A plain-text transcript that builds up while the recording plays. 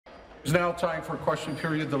It is now time for question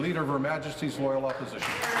period. The Leader of Her Majesty's Loyal Opposition.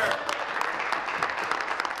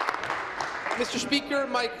 Mr. Speaker,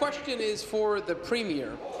 my question is for the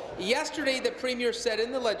Premier. Yesterday, the Premier said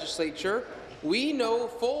in the Legislature, "We know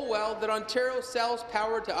full well that Ontario sells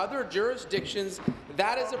power to other jurisdictions.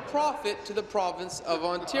 That is a profit to the province of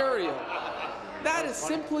Ontario." That is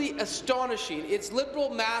simply astonishing. It's Liberal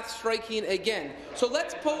math striking again. So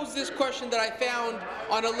let's pose this question that I found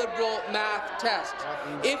on a Liberal math test.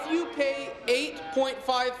 If you pay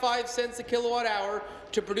 8.55 cents a kilowatt hour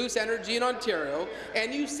to produce energy in Ontario,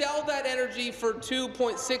 and you sell that energy for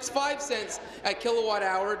 2.65 cents a kilowatt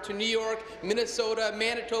hour to New York, Minnesota,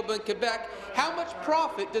 Manitoba, and Quebec, how much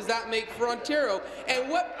profit does that make for Ontario? And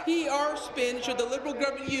what PR spin should the Liberal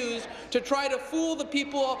government use to try to fool the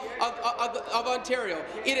people of Ontario?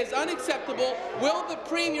 It is unacceptable. Will the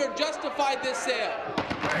Premier justify this sale?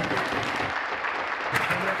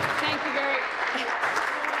 Thank you very Be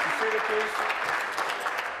seated, please.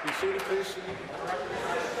 Be seated, please.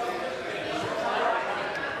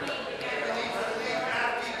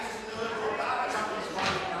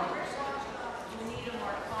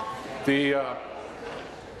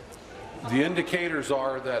 The indicators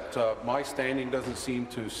are that my standing doesn't seem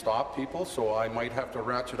to stop people, so I might have to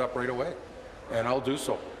ratchet up right away, and I'll do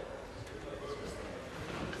so.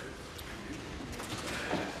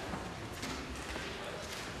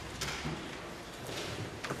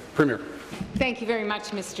 Premier. Thank you very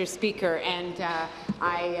much, Mr. Speaker. And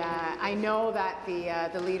I know that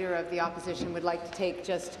the Leader of the Opposition would like to take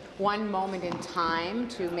just one moment in time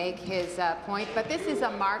to make his point, but this is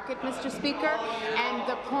a market, Mr. Speaker, and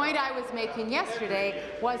the point I was making yesterday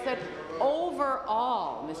was that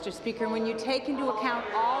overall, Mr. Speaker, when you take into account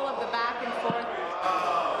all of the back and forth.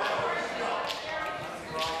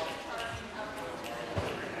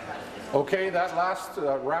 Okay, that last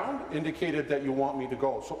round indicated that you want me to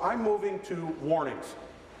go. So I'm moving to warnings.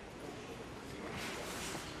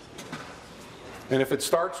 And if it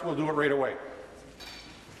starts, we'll do it right away.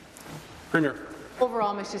 Premier.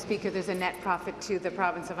 Overall, Mr. Speaker, there's a net profit to the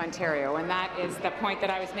province of Ontario, and that is the point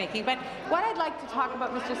that I was making. But what I'd like to talk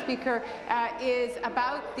about, Mr. Speaker, is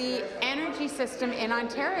about the energy system in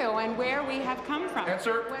Ontario and where we have come from.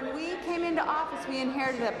 Answer. When we came into office, we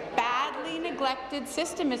inherited a badly neglected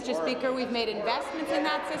system, Mr. Speaker. We've made investments in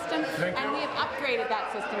that system, and we have upgraded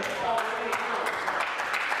that system.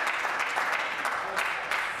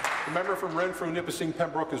 The member from Renfrew, Nipissing,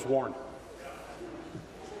 Pembroke is warned.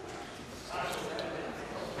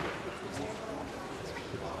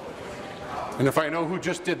 And if I know who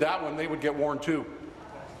just did that one, they would get warned too.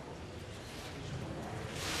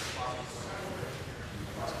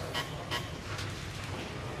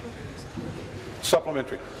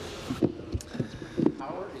 Supplementary.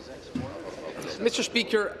 Mr.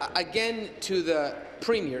 Speaker, again to the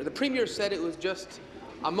Premier. The Premier said it was just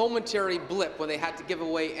a momentary blip when they had to give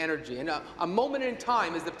away energy, and a moment in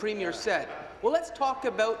time, as the Premier said. Well, let's talk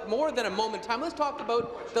about more than a moment in time. Let's talk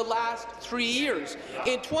about the last 3 years.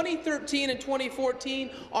 In 2013 and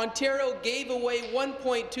 2014, Ontario gave away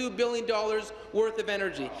 $1.2 billion worth of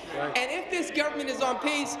energy. Right. And if this government is on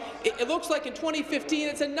pace, it looks like in 2015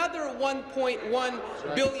 it's another $1.1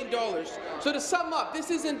 billion. So to sum up,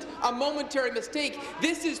 this isn't a momentary mistake.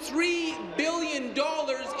 This is $3 billion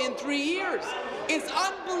in 3 years. It's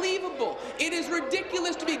unbelievable. It is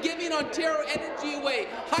ridiculous to be giving Ontario energy away,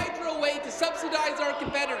 hydro away to subsidize our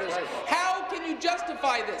competitors. How can you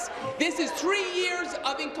justify this? This is 3 years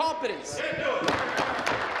of incompetence.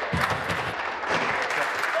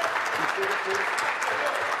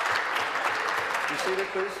 Be seated,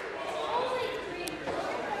 please.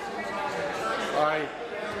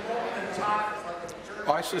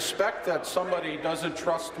 I suspect that somebody doesn't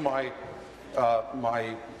trust my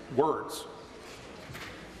words.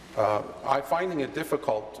 I'm finding it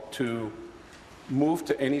difficult to move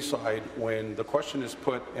to any side when the question is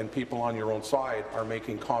put and people on your own side are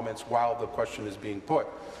making comments while the question is being put.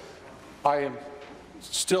 I am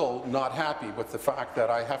still not happy with the fact that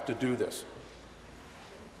I have to do this.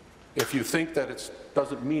 If you think that it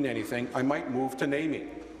doesn't mean anything, I might move to naming.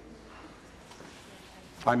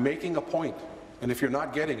 I'm making a point, and if you're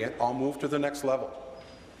not getting it, I'll move to the next level.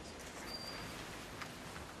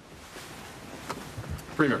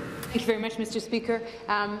 Premier. Thank you very much, Mr. Speaker.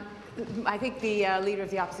 I think the Leader of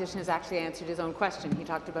the Opposition has actually answered his own question. He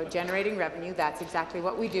talked about generating revenue. That's exactly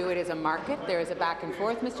what we do. It is a market. There is a back and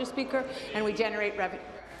forth, Mr. Speaker, and we generate revenue.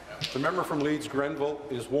 The member from Leeds Grenville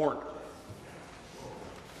is warned.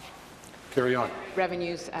 Carry on.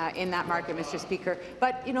 revenues in that market, Mr. Speaker.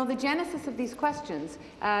 But, you know, the genesis of these questions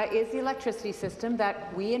is the electricity system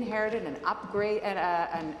that we inherited, an upgrade,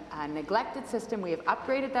 a neglected system. We have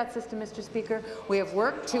upgraded that system, Mr. Speaker. We have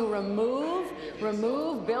worked to remove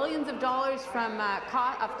billions of dollars from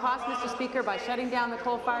cost, Mr. Speaker, by shutting down the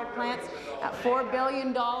coal-fired plants. $4 billion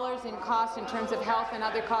in cost in terms of health and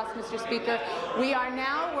other costs, Mr. Speaker. We are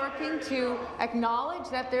now working to acknowledge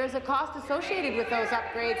that there is a cost associated with those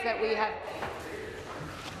upgrades that we have.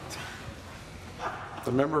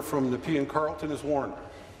 The member from Nepean Carleton is warned.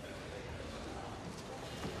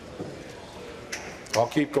 I'll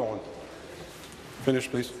keep going. Finish,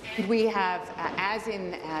 please. We have,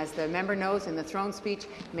 as the member knows in the throne speech,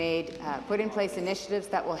 put in place initiatives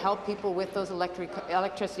that will help people with those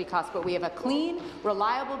electricity costs. But we have a clean,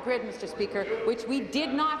 reliable grid, Mr. Speaker, which we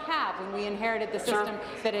did not have when we inherited the system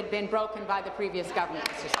that had been broken by the previous government,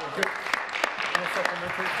 Mr. Speaker.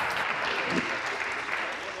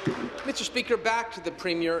 Mr. Speaker, back to the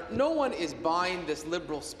Premier. No one is buying this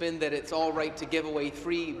Liberal spin that it's all right to give away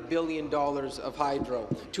 $3 billion of hydro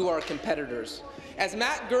to our competitors. As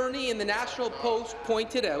Matt Gurney in the National Post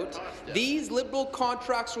pointed out, these Liberal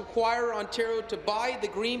contracts require Ontario to buy the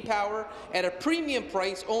green power at a premium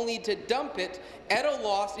price only to dump it at a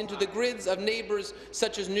loss into the grids of neighbours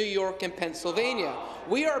such as New York and Pennsylvania.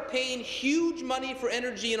 We are paying huge money for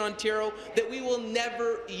energy in Ontario that we will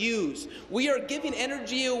never use. We are giving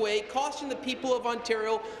energy away, costing the people of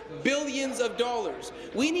Ontario billions of dollars.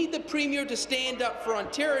 We need the Premier to stand up for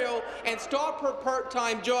Ontario and stop her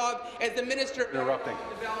part-time job as the Minister of Interrupting.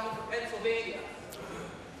 Development for Pennsylvania.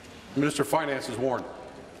 Minister of Finance is warned.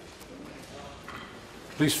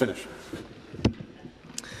 Please finish.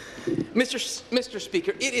 Mr.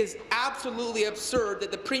 Speaker, it is absolutely absurd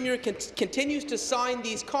that the Premier continues to sign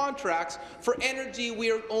these contracts for energy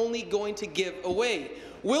we are only going to give away.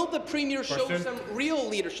 Will the Premier show some real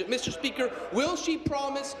leadership? Mr. Speaker, will she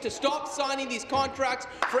promise to stop signing these contracts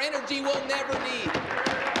for energy we'll never need?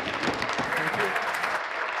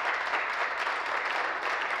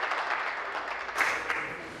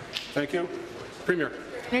 Thank you. Premier.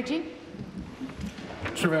 Energy.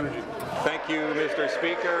 Minister of Energy. Thank you, Mr.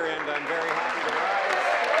 Speaker, and I'm very happy to rise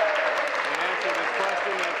and answer this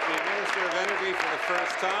question as the Minister of Energy for the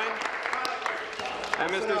first time.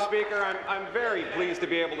 And Mr. Speaker, I'm very pleased to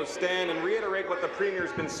be able to stand and reiterate what the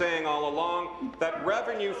Premier's been saying all along, that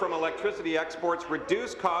revenue from electricity exports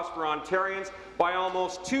reduced costs for Ontarians by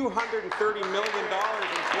almost $230 million in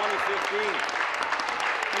 2015.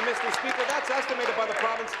 And Mr. Speaker, that's estimated by the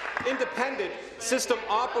province independent system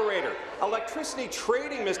operator. Electricity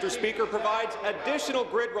trading, Mr. Speaker, provides additional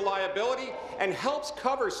grid reliability and helps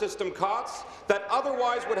cover system costs that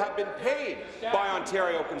otherwise would have been paid by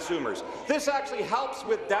Ontario consumers. This actually helps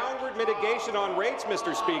with downward mitigation on rates,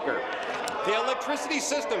 Mr. Speaker. The electricity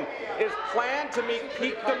system is planned to meet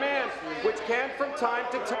peak demand, which can from time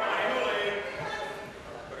to time.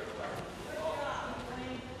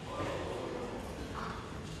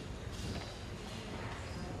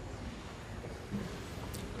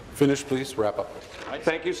 Finish, please. Wrap up.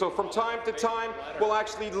 Thank you. So from time to time will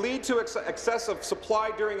actually lead to excessive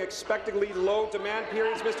supply during expectedly low demand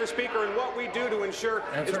periods, Mr. Speaker. And what we do to ensure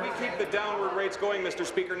is we keep the downward rates going, Mr.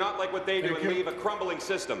 Speaker, not like what they do and leave a crumbling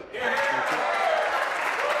system. Be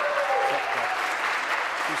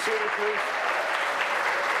seated, please.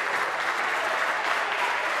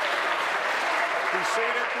 Be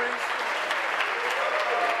seated, please.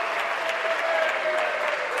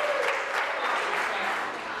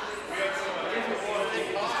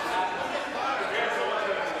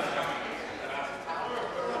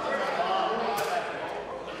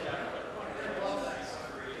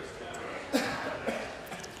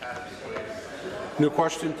 New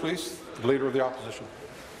question, please. The Leader of the Opposition.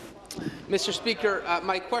 Mr. Speaker,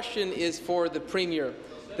 my question is for the Premier.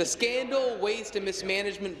 The scandal, waste and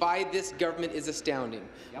mismanagement by this government is astounding.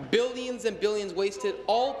 Billions and billions wasted,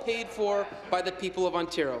 all paid for by the people of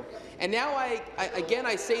Ontario. And now I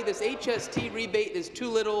say this HST rebate is too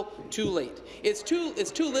little, too late. It's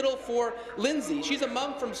too little for Lindsay. She's a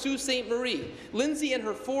mom from Sault Ste. Marie. Lindsay and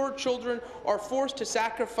her 4 children are forced to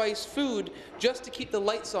sacrifice food just to keep the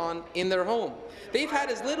lights on in their home. They've had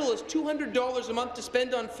as little as $200 a month to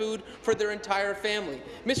spend on food for their entire family.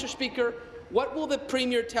 Mr. Speaker, what will the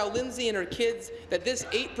Premier tell Lindsay and her kids that this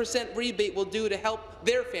 8% rebate will do to help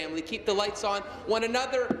their family keep the lights on when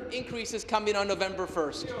another increase is coming on November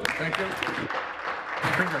 1st? Thank you.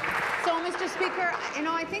 So, Mr. Mr. Speaker,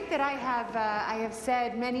 I think that I have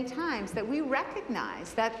said many times that we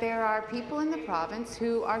recognize that there are people in the province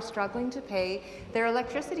who are struggling to pay their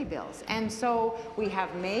electricity bills. And so we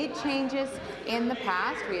have made changes in the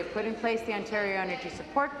past. We have put in place the Ontario Energy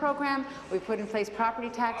Support Program. We've put in place property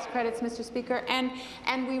tax credits, Mr. Speaker, and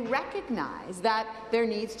we recognize that there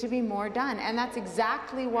needs to be more done. And that's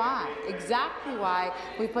exactly why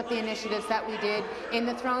we put the initiatives that we did in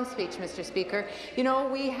the throne speech, Mr. Speaker.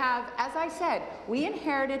 We have, as I said, we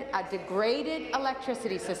inherited a degraded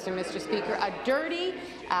electricity system, Mr. Speaker, a dirty,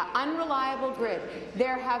 unreliable grid.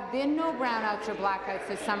 There have been no brownouts or blackouts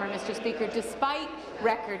this summer, Mr. Speaker, despite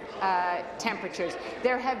record temperatures.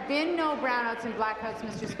 There have been no brownouts and blackouts,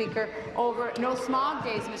 Mr. Speaker, no smog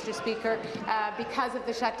days, Mr. Speaker, because of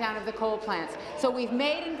the shutdown of the coal plants. So we've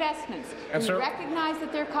made investments. We recognize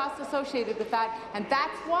that there are costs associated with that, and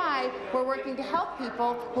that's why we're working to help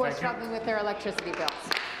people who are struggling with their electricity bills.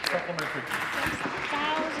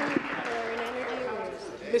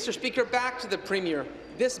 Mr. Speaker, back to the Premier.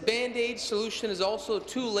 This Band-Aid solution is also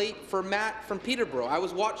too late for Matt from Peterborough. I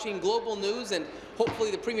was watching Global News, and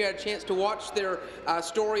hopefully the Premier had a chance to watch their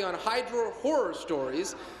story on hydro horror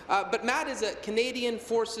stories. But Matt is a Canadian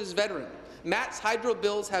Forces veteran. Matt's hydro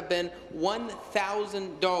bills have been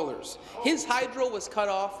 $1,000. His hydro was cut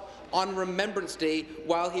off on Remembrance Day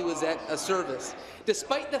while he was at a service.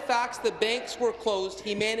 Despite the facts the banks were closed,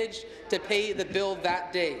 he managed to pay the bill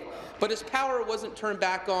that day. But his power wasn't turned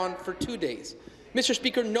back on for 2 days. Mr.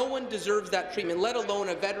 Speaker, no one deserves that treatment, let alone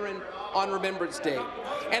a veteran on Remembrance Day.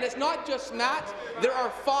 And it's not just Matt. There are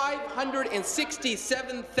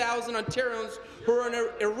 567,000 Ontarians who are in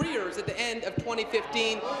arrears at the end of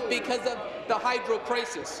 2015 because of the hydro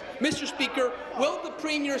crisis. Mr. Speaker, will the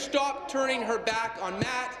Premier stop turning her back on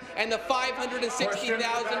Matt and the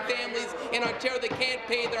 560,000 families in Ontario that can't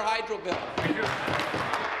pay their hydro bill?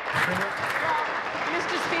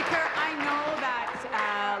 Mr. Speaker, I know that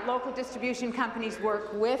local distribution companies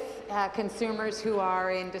work with consumers who are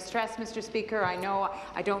in distress, Mr. Speaker. I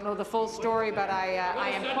don't know the full story, but I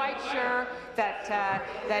am quite sure that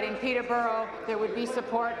that in Peterborough there would be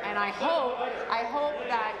support, and I hope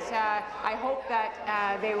that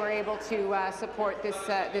they were able to support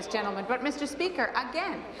this gentleman. But, Mr. Speaker,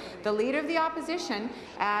 again, the Leader of the Opposition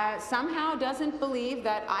somehow doesn't believe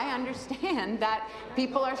that I understand that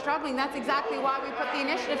people are struggling. That's exactly why we put the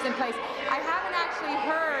initiatives in place. I haven't actually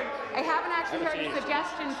heard a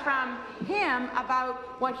suggestion from him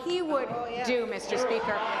about what he would do, Mr.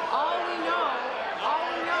 Speaker. All we know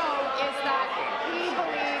is that he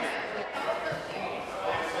believes.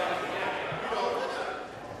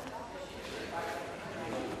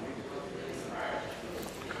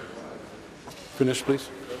 Finish, please.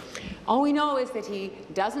 All we know is that he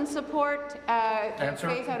doesn't support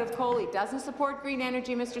phase out of coal, he doesn't support green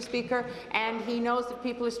energy, Mr. Speaker, and he knows that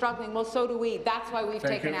people are struggling. Well, so do we. That's why we've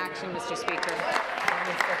taken action, Mr. Speaker.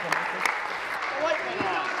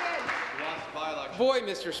 Boy,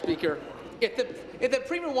 Mr. Speaker, if the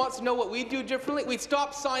Premier wants to know what we do differently, we'd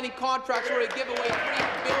stop signing contracts where we give away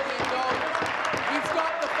 $3 billion. We'd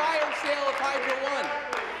stop the fire sale of Hydro One.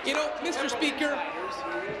 Mr. Speaker,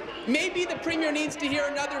 maybe the Premier needs to hear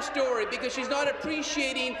another story because she's not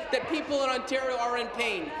appreciating that people in Ontario are in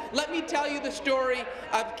pain. Let me tell you the story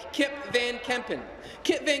of Kip Van Kempen.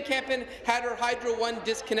 Kip Van Kempen had her Hydro One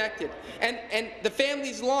disconnected, and the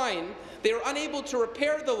family's line, they were unable to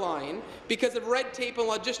repair the line because of red tape and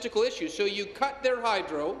logistical issues. So you cut their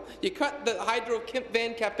hydro, you cut the hydro of Kip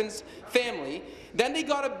Van Kempen's family, then they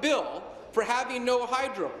got a bill for having no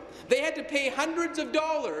hydro. They had to pay hundreds of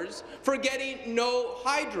dollars for getting no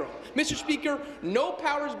hydro. Mr. Speaker, no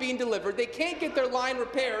power is being delivered. They can't get their line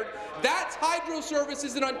repaired. That's hydro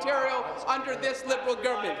services in Ontario under this Liberal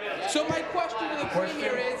government. So my question to the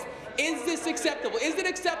Premier is this acceptable? Is it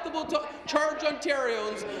acceptable to charge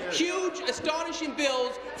Ontarians huge, astonishing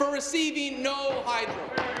bills for receiving no hydro?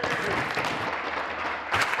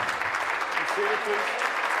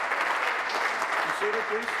 Consider,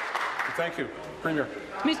 please. Thank you. Premier.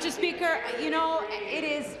 Mr. Speaker,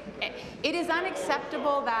 it is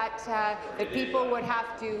unacceptable that people would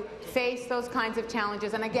have to face those kinds of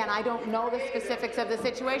challenges. And again, I don't know the specifics of the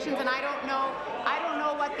situations, and I don't know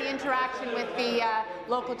what the interaction with the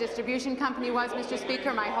local distribution company was, Mr.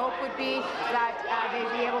 Speaker. My hope would be that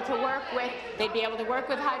they'd be able to work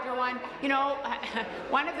with Hydro One.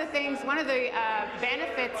 One of the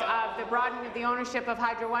benefits of the broadening of the ownership of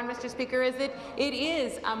Hydro One, Mr. Speaker, is that it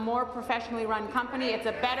is a more professionally run company. It's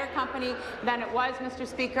a better company than it was, Mr.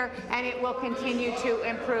 Speaker, and it will continue to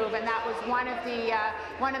improve. And that was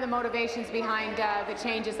one of the motivations behind the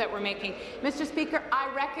changes that we're making. Mr. Speaker,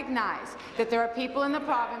 I recognize that there are people in the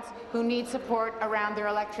province who need support around their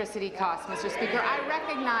electricity costs. Mr. Speaker, I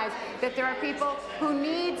recognize that there are people who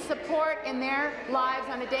need support in their lives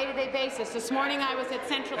on a day-to-day basis. This morning I was at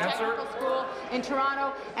Central Technical School in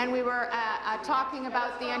Toronto, and we were talking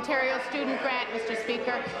about the Ontario Student Grant, Mr.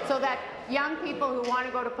 Speaker, so that young people who want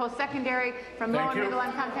to go to post-secondary from low and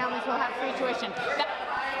middle-income families will have free tuition.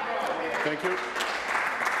 Thank you.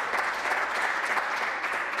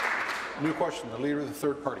 New question, the Leader of the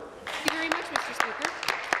Third Party. Thank you very much, Mr. Speaker.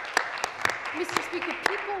 Mr. Speaker,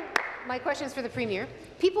 my question is for the Premier.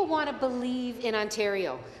 People want to believe in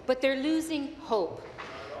Ontario, but they're losing hope.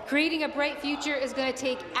 Creating a bright future is going to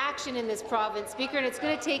take action in this province, Speaker, and it's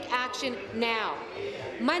going to take action now.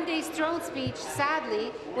 Monday's throne speech,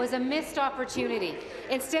 sadly, was a missed opportunity.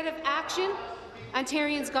 Instead of action,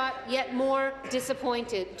 Ontarians got yet more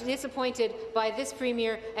disappointed by this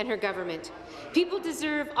Premier and her government. People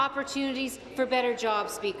deserve opportunities for better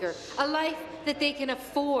jobs, Speaker, a life that they can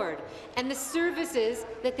afford, and the services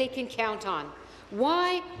that they can count on.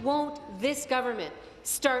 Why won't this government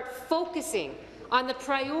start focusing on the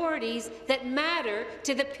priorities that matter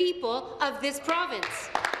to the people of this province?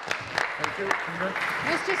 Thank you.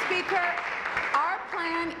 Mr. Speaker, our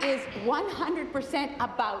plan is 100%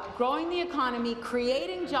 about growing the economy,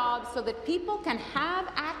 creating jobs so that people can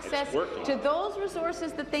have access to those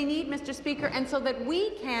resources that they need, Mr. Speaker, and so that we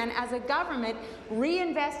can, as a government,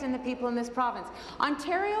 reinvest in the people in this province.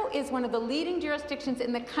 Ontario is one of the leading jurisdictions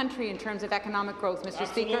in the country in terms of economic growth, Mr.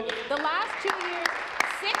 Speaker. The last 2 years,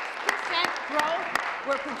 6% growth.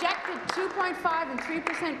 We're projected 2.5% and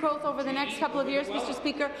 3% growth over the next couple of years, Mr.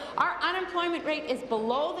 Speaker. Our unemployment rate is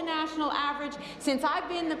below the national average. Since I've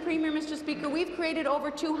been the Premier, Mr. Speaker, we've created over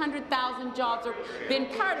 200,000 jobs, or been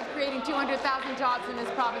part of creating 200,000 jobs in this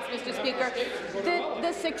province, Mr. Speaker.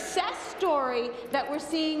 The success story that we're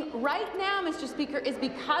seeing right now, Mr. Speaker, is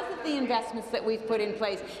because of the investments that we've put in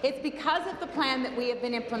place. It's because of the plan that we have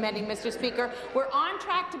been implementing, Mr. Speaker. We're on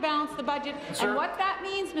track to balance the budget, and what that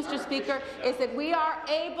means, Mr. Speaker, is that we are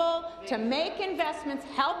able to make investments,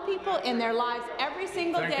 help people in their lives every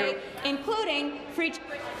single day, including free.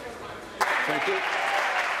 Thank you.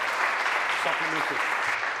 Supplementary.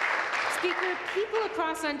 Speaker, people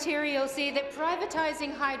across Ontario say that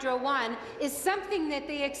privatizing Hydro One is something that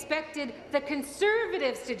they expected the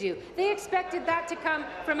Conservatives to do. They expected that to come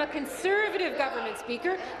from a Conservative government,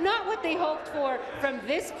 Speaker, not what they hoped for from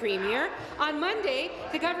this Premier. On Monday,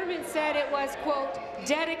 the government said it was, quote,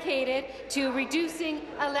 dedicated to reducing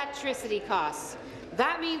electricity costs.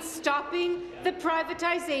 That means stopping the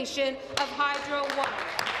privatization of Hydro One.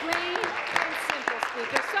 Plain and simple,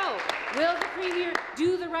 Speaker. So, will the Premier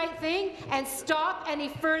do the right thing and stop any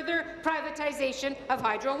further privatization of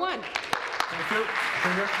Hydro One? Thank you.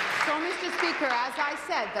 Premier. So, Mr. Speaker, as I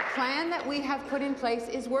said, the plan that we have put in place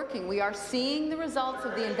is working. We are seeing the results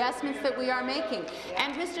of the investments that we are making.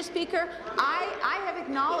 And, Mr. Speaker, I have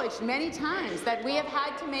acknowledged many times that we have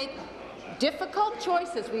had to make difficult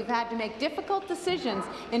choices. We've had to make difficult decisions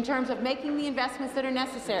in terms of making the investments that are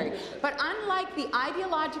necessary. But unlike the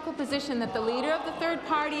ideological position that the Leader of the Third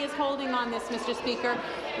Party is holding on this, Mr. Speaker,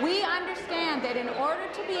 we understand that in order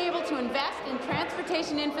to be able to invest in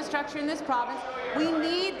transportation infrastructure in this province, we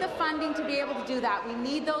need the funding to be able to do that. We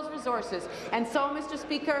need those resources. And so, Mr.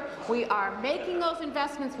 Speaker, we are making those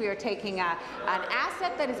investments. We are taking an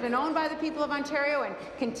asset that has been owned by the people of Ontario and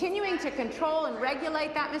continuing to control and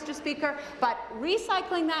regulate that, Mr. Speaker, but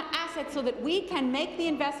recycling that asset so that we can make the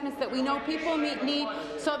investments that we know people need,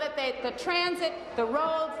 so that the transit, the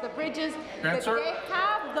roads, the bridges, that they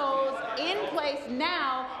have those in place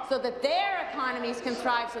now so that their economies can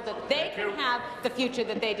thrive, so that they can have the future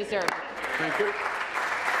that they deserve. Thank you.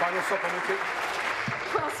 Final supplementary.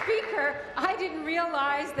 Well, Speaker, I didn't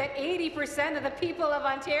realize that 80% of the people of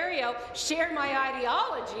Ontario share my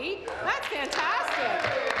ideology. That's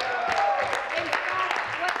fantastic. In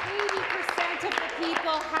fact, what 80% of the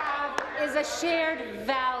people have is a shared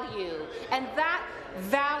value, and that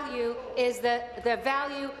value is the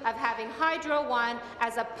value of having Hydro One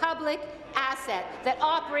as a public asset that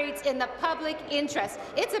operates in the public interest.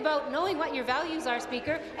 It's about knowing what your values are,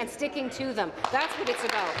 Speaker, and sticking to them. That's what it's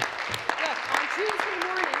about. Look, on Tuesday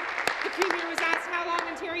morning, the Premier was asked how long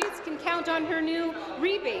Ontarians can count on her new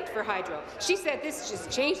rebate for hydro. She said this just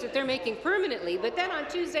changed that they're making permanently, but then on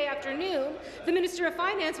Tuesday afternoon, the Minister of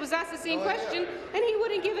Finance was asked the same question, and he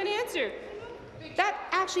wouldn't give an answer. That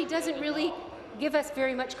actually doesn't really give us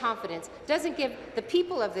very much confidence, doesn't give the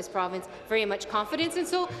people of this province very much confidence. And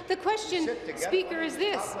so the question, Speaker, is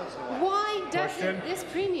this: why doesn't this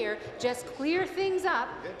Premier just clear things up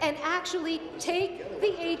and actually take the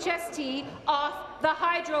HST off the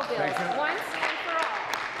hydro bills once and for all?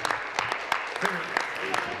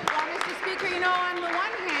 Well, Mr. Speaker, you know, on the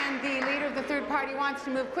one hand, the Leader of the Third Party wants to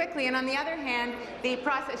move quickly, and on the other hand, the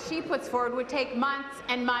process she puts forward would take months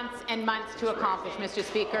and months and months to accomplish, Mr.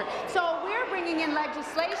 Speaker. So we're bringing in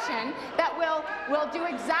legislation that will do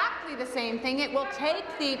exactly the same thing. It will take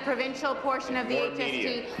the provincial portion of the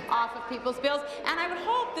HST off of people's bills, and I would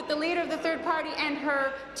hope that the Leader of the Third Party and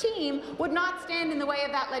her team would not stand in the way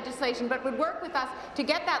of that legislation, but would work with us to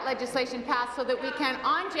get that legislation passed so that we can,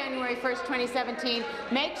 on January 1st, 2017,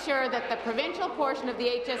 make sure that the provincial portion of the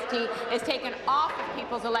HST is taken off of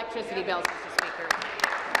people's electricity bills, Mr. Speaker.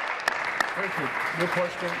 Thank you. Your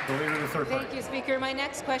question, the Leader of the Third Party. Thank you, Speaker. My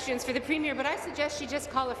next question is for the Premier, but I suggest she just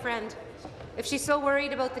call a friend. If she's so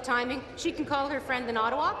worried about the timing, she can call her friend in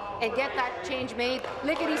Ottawa and get that change made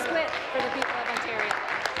lickety-split for the people of Ontario.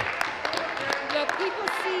 Look, people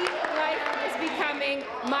see life is becoming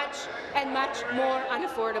much and much more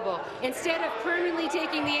unaffordable. Instead of permanently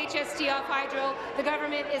taking the HST off hydro, the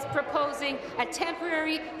government is proposing a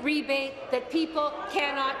temporary rebate that people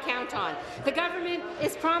cannot count on. The government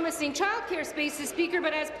is promising childcare spaces, Speaker,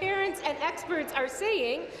 but as parents and experts are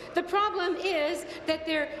saying, the problem is that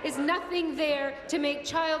there is nothing there to make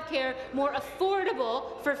childcare more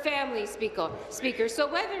affordable for families, Speaker. So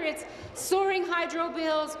whether it's soaring hydro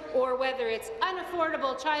bills or whether it's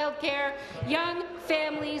unaffordable childcare, young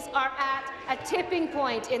families are at a tipping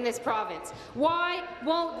point in this province. Why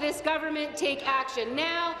won't this government take action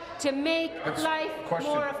now to make life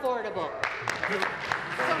more affordable? So,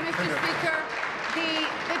 Mr. Speaker, the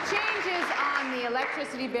changes on the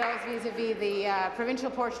electricity bills vis-a-vis the provincial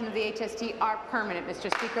portion of the HST are permanent, Mr.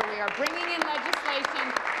 Speaker. We are bringing in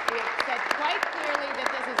legislation. We have said quite clearly that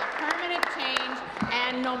this is a permanent change,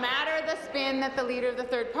 and no matter the spin that the Leader of the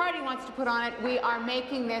Third Party wants to put on it, we are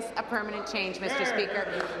making this a permanent change, Mr. Speaker.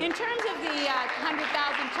 In terms of the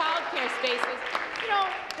 100,000 childcare spaces, you know,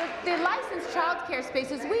 the licensed childcare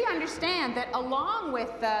spaces, we understand that along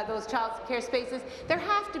with those childcare spaces, there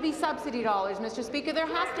have to be subsidy dollars, Mr. Speaker. There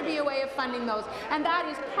has to be a way of funding those, and that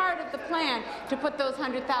is part of the plan to put those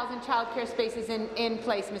 100,000 childcare spaces in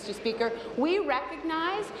place, Mr. Speaker. We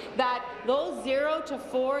recognize that those 0 to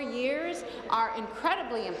 4 years are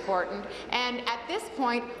incredibly important, and at this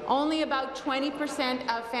point, only about 20%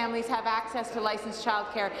 of families have access to licensed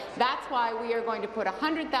childcare. That's why we are going to put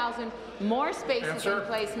 100,000 more spaces in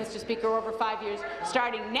place, Mr. Speaker, over 5 years,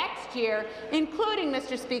 starting next year, including,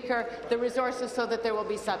 Mr. Speaker, the resources so that there will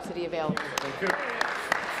be subsidy available. Thank you.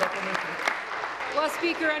 Supplementary. Well,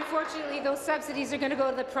 Speaker, unfortunately, those subsidies are going to go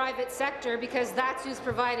to the private sector because that's who's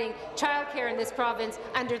providing childcare in this province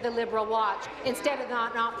under the Liberal watch, instead of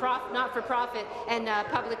not-for-profit and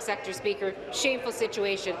public sector, Speaker. Shameful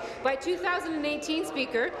situation. By 2018,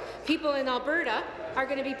 Speaker, people in Alberta are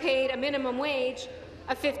going to be paid a minimum wage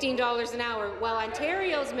of $15 an hour, while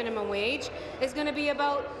Ontario's minimum wage is going to be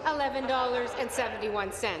about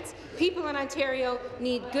 $11.71. People in Ontario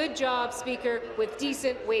need good jobs, Speaker, with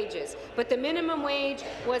decent wages. But the minimum wage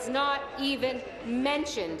was not even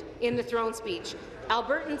mentioned in the throne speech.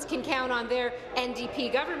 Albertans can count on their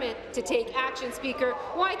NDP government to take action, Speaker.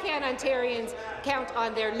 Why can't Ontarians count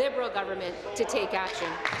on their Liberal government to take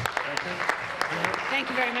action? Thank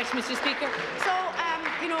you very much, Mr. Speaker. So,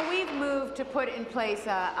 you know, we've moved to put in place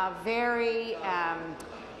a very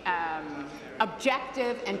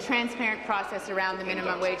objective and transparent process around the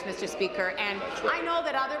minimum wage, Mr. Speaker. And I know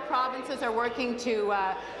that other provinces are working to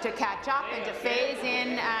catch up and to phase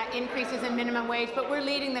in increases in minimum wage, but we're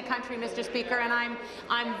leading the country, Mr. Speaker, and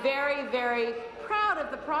I'm very, very proud of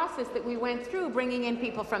the process that we went through, bringing in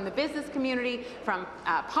people from the business community, from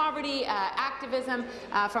poverty activism,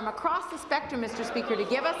 from across the spectrum, Mr. Speaker, to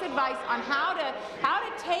give us advice on how to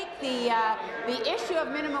take the issue of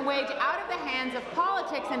minimum wage out of the hands of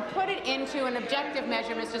politics and put it into an objective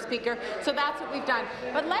measure, Mr. Speaker. So that's what we've done.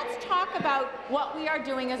 But let's talk about what we are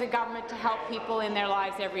doing as a government to help people in their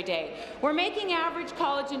lives every day. We're making average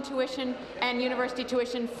college and tuition and university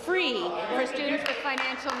tuition free for students with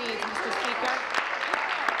financial needs, Mr. Speaker.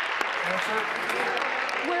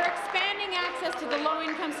 We're expanding access to the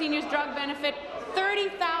low-income seniors drug benefit.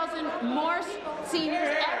 30,000 more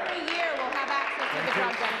seniors every year will have access to the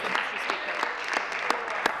drug benefit, Mr. Speaker.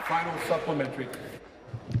 Final supplementary.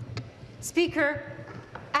 Speaker,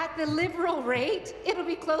 at the Liberal rate, it'll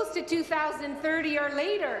be close to 2030 or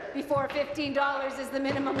later before $15 is the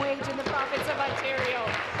minimum wage in the province of Ontario.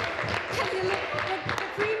 And the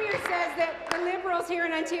Premier says that the Liberals here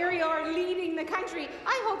in Ontario are leading the country.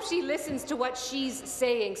 I hope she listens to what she's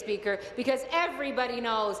saying, Speaker, because everybody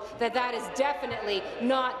knows that that is definitely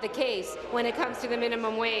not the case when it comes to the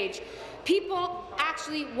minimum wage. People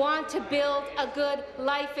actually want to build a good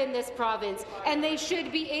life in this province, and they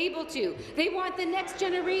should be able to. They want the next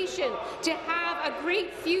generation to have a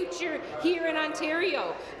great future here in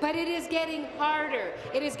Ontario. But it is getting harder.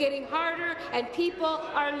 It is getting harder, and people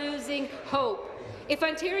are losing hope. If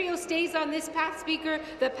Ontario stays on this path, Speaker,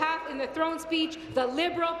 the path in the throne speech, the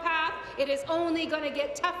Liberal path, it is only going to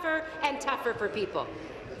get tougher and tougher for people.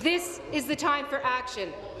 This is the time for action.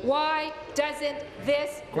 Why doesn't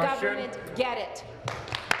this government get it?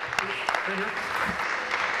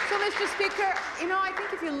 So, Mr. Speaker, I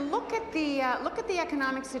think if you look at the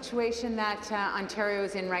economic situation that Ontario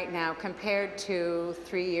is in right now, compared to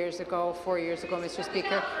 3 years ago, 4 years ago, Mr.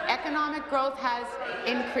 Speaker, economic growth has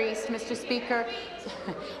increased, Mr. Speaker.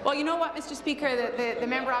 Well, you know what, Mr. Speaker, the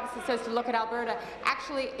member opposite says to look at Alberta.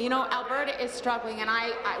 Actually, Alberta is struggling, and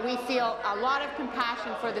we feel a lot of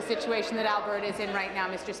compassion for the situation that Alberta is in right now,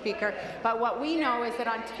 Mr. Speaker. But what we know is that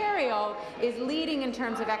Ontario is leading in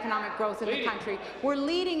terms of economic growth in the country. We're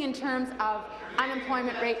leading in terms of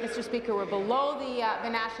unemployment rate, Mr. Speaker. We're below the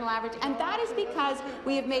national average, and that is because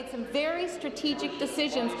we have made some very strategic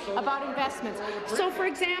decisions about investments. So, for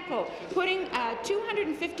example, putting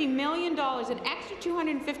 $250 million, an extra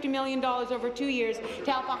 $250 million over 2 years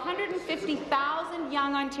to help 150,000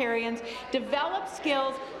 young Ontarians develop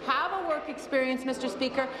skills, have a work experience, Mr.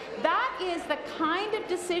 Speaker. That is the kind of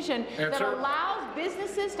decision that allows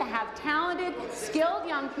businesses to have talented, skilled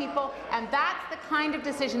young people, and that's the kind of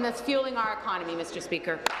decision that's fueling our economy, Mr.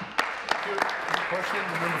 Speaker. Question,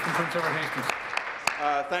 the member from Prince Edward Hastings.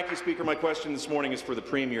 Thank you, Speaker. My question this morning is for the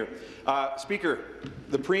Premier. Speaker,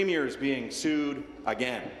 the Premier is being sued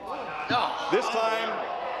again.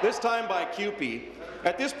 This time by CUPE.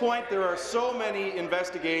 At this point, there are so many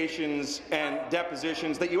investigations and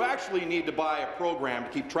depositions that you actually need to buy a program to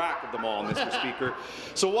keep track of them all, Mr. Speaker.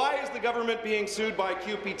 So why is the government being sued by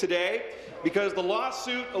CUPE today? Because the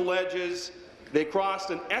lawsuit alleges they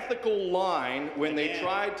crossed an ethical line when they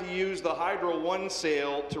tried to use the Hydro One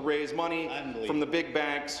sale to raise money from the big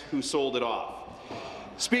banks who sold it off.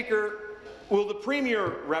 Speaker, will the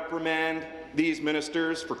Premier reprimand these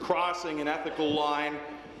ministers for crossing an ethical line,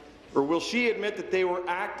 or will she admit that they were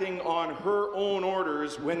acting on her own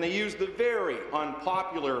orders when they used the very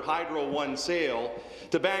unpopular Hydro One sale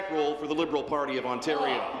to bankroll for the Liberal Party of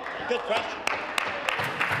Ontario? Good question.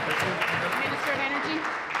 Minister of Energy.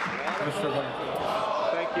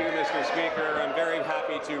 Thank you, Mr. Speaker. I'm very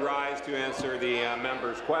happy to rise to answer the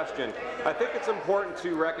member's question. I think it's important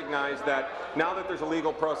to recognize that now that there's a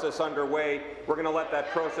legal process underway, we're going to let that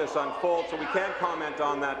process unfold, so we can't comment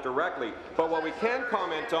on that directly. But what we can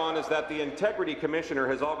comment on is that the Integrity Commissioner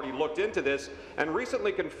has already looked into this and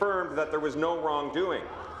recently confirmed that there was no wrongdoing.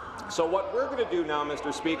 So what we're going to do now,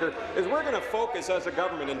 Mr. Speaker, is we're going to focus as a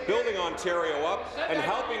government in building Ontario up and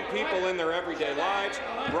helping people in their everyday lives.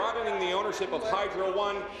 Broadening the ownership of Hydro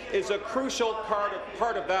One is a crucial part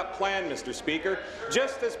of that plan, Mr. Speaker.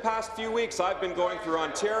 Just this past few weeks, I've been going through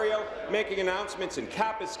Ontario, making announcements in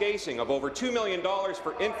Kapuskasing of over $2 million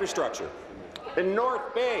for infrastructure. In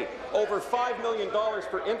North Bay, over $5 million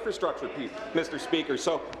for infrastructure, Mr. Speaker.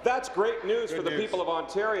 So that's great news for the people of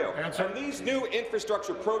Ontario. And these new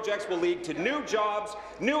infrastructure projects will lead to new jobs,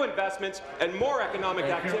 new investments, and more economic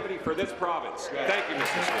activity for this province. Thank you,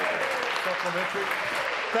 Mr. Speaker. Supplementary.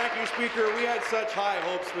 Thank you, Speaker. We had such high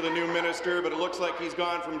hopes for the new minister, but it looks like he's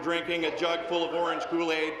gone from drinking a jug full of orange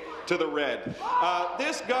Kool-Aid to the red.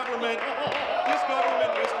 This government,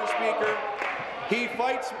 Mr. Speaker, they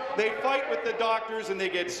fight with the doctors and they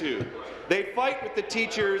get sued. They fight with the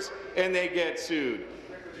teachers and they get sued.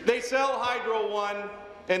 They sell Hydro One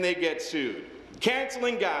and they get sued.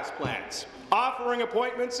 Cancelling gas plants, offering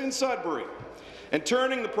appointments in Sudbury, and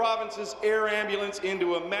turning the province's air ambulance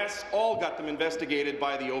into a mess all got them investigated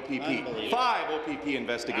by the OPP. 5 OPP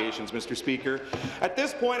investigations, Mr. Speaker. At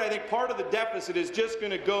this point, I think part of the deficit is just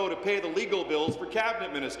going to go to pay the legal bills for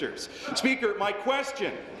cabinet ministers. Speaker, my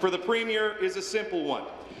question for the Premier is a simple one.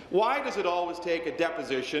 Why does it always take a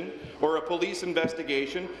deposition or a police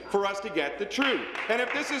investigation for us to get the truth? And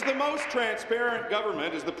if this is the most transparent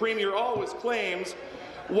government, as the Premier always claims,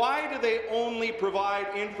 why do they only provide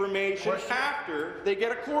information after they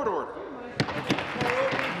get a court order?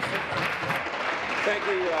 Thank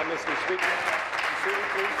you, Mr. Speaker. Be seated,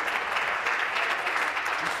 please.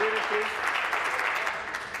 Be seated, please.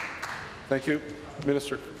 Thank you.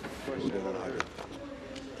 Minister.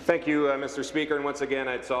 Thank you, Mr. Speaker. And once again,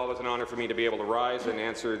 it's always an honour for me to be able to rise and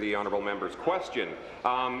answer the honourable member's question.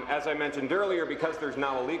 As I mentioned earlier, because there's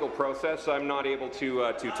now a legal process, I'm not able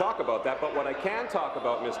to talk about that. But what I can talk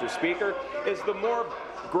about, Mr. Speaker, is the more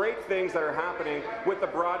great things that are happening with the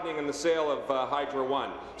broadening and the sale of Hydro One.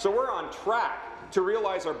 So we're on track to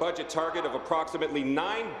realize our budget target of approximately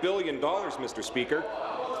 $9 billion, Mr. Speaker,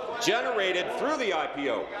 generated through the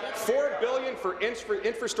IPO, $4 billion for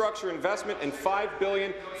infrastructure investment and $5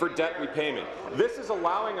 billion for debt repayment. This is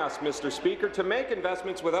allowing us, Mr. Speaker, to make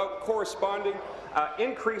investments without corresponding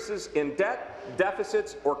increases in debt,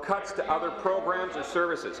 deficits, or cuts to other programs or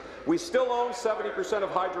services. We still own 70% of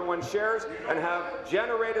Hydro One shares and have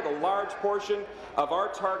generated a large portion of our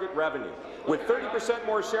target revenue. With 30%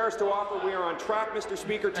 more shares to offer, we are on track, Mr.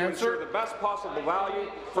 Speaker, to ensure the best possible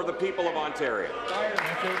value for the people of Ontario.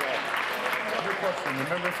 Thank you. Your question, the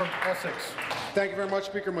member from Essex. Thank you very much,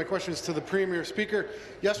 Speaker. My question is to the Premier. Speaker,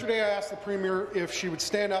 yesterday I asked the Premier if she would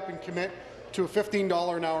stand up and commit to a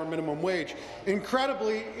 $15 an hour minimum wage.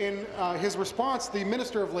 Incredibly, in his response, the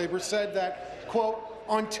Minister of Labour said that, quote,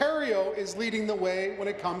 Ontario is leading the way when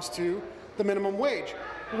it comes to the minimum wage.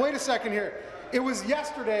 Wait a second here. It was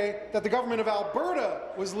yesterday that the government of Alberta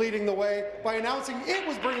was leading the way by announcing it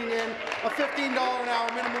was bringing in a $15 an hour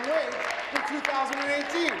minimum wage in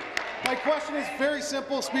 2018. My question is very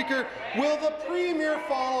simple, Speaker. Will the Premier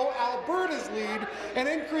follow Alberta's lead and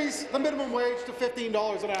increase the minimum wage to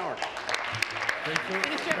 $15 an hour? Thank you.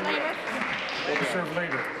 Minister of Labour. Minister of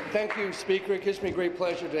Labour. Thank you, Speaker. It gives me great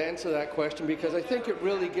pleasure to answer that question because I think it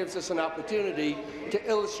really gives us an opportunity to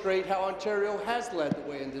illustrate how Ontario has led the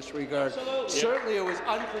way in this regard. Certainly it was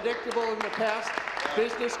unpredictable in the past.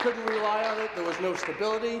 Business couldn't rely on it. There was no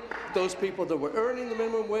stability. Those people that were earning the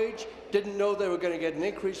minimum wage didn't know they were going to get an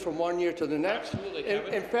increase from one year to the next.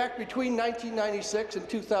 In fact, between 1996 and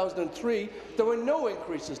 2003, there were no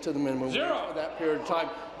increases to the minimum wage for that period of time.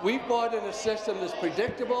 We've brought in a system that's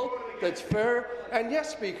predictable, that's fair, and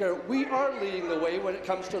yes, Speaker, we are leading the way when it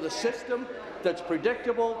comes to the system that's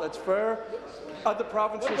predictable, that's fair. Other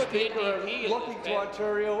provinces, Speaker, are looking to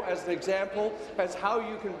Ontario as an example as how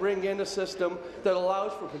you can bring in a system that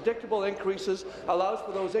allows for predictable increases, allows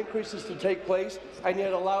for those increases to take place, and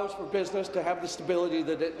yet allows for business to have the stability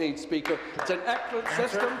that it needs, Speaker. It's an excellent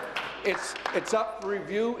system. It's up for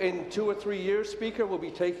review in 2 or 3 years, Speaker. We'll be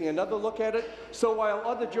taking another look at it. So while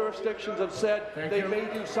other jurisdictions have said they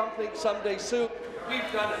may do something someday soon,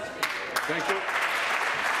 we've done it, Speaker. Thank you.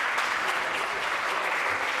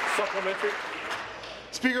 Supplementary.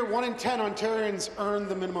 Speaker, 1 in 10 Ontarians earn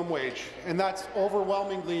the minimum wage, and that's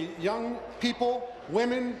overwhelmingly young people,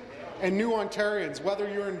 women, and new Ontarians.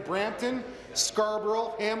 Whether you're in Brampton,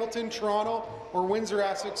 Scarborough, Hamilton, Toronto, or Windsor,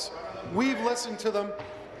 Essex, we've listened to them.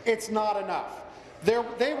 It's not enough. They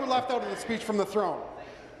were left out of the speech from the throne.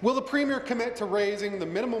 Will the Premier commit to raising the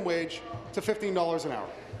minimum wage to $15 an hour?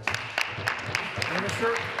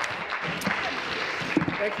 Minister.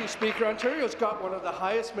 Thank you, Speaker. Ontario's got one of the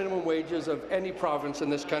highest minimum wages of any province in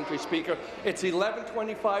this country, Speaker. It's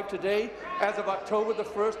 $11.25 today. As of October the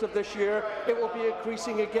 1st of this year, it will be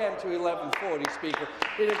increasing again to $11.40, Speaker.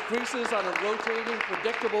 It increases on a rotating,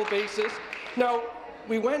 predictable basis. Now,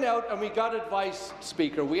 we went out and we got advice,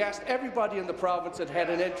 Speaker. We asked everybody in the province that had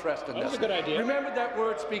an interest in this. That's a good idea. Remember that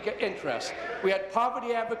word, Speaker, interest. We had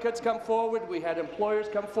poverty advocates come forward. We had employers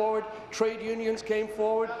come forward. Trade unions came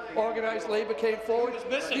forward. Organized labour came forward.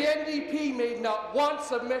 The NDP made not one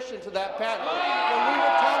submission to that panel. When we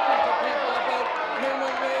were talking to people about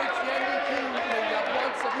minimum wage, the NDP made not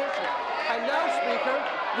one submission. And now, Speaker,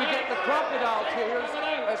 we get the crocodile tears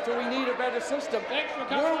as to we need a better system.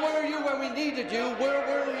 Where were you when we needed you? Where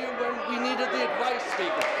were you when we needed the advice,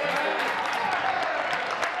 Speaker?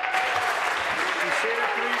 Be seated,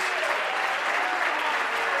 please.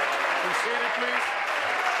 Be seated, please.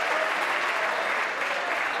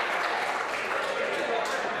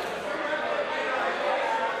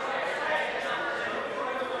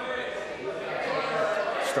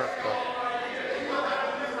 Start.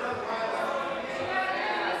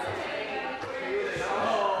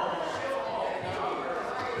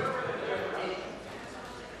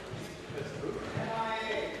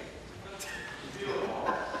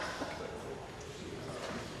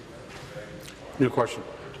 New question.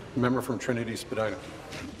 Member from Trinity Spadina.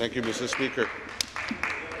 Thank you, Mr. Speaker.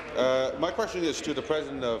 My question is to the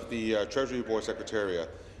President of the Treasury Board Secretariat.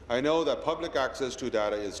 I know that public access to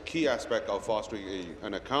data is a key aspect of fostering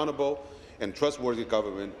an accountable and trustworthy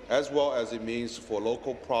government, as well as a means for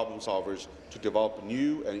local problem solvers to develop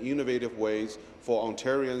new and innovative ways for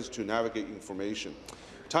Ontarians to navigate information.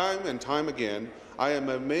 Time and time again, I am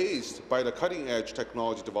amazed by the cutting-edge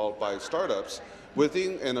technology developed by startups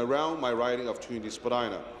within and around my riding of Trinity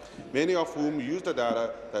Spadina, many of whom use the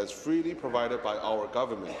data that is freely provided by our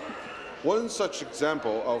government. One such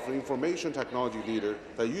example of an information technology leader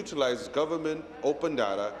that utilizes government open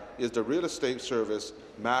data is the real estate service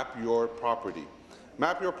Map Your Property.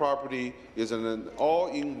 Map Your Property is an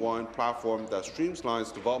all-in-one platform that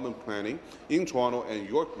streamlines development planning in Toronto and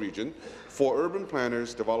York region for urban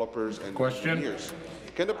planners, developers, and engineers.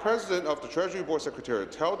 Can the President of the Treasury Board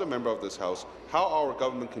Secretariat tell the member of this House how our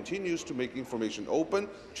government continues to make information open,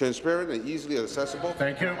 transparent, and easily accessible?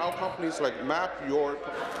 Thank you. And how companies like Map Your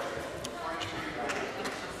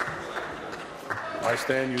I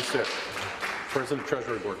stand, you sit. President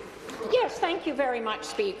Treasury Board. Yes, thank you very much,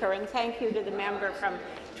 Speaker, and thank you to the member from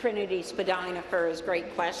Trinity Spadina for his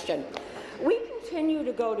great question. We continue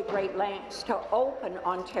to go to great lengths to open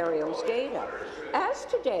Ontario's data. As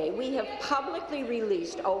today, we have publicly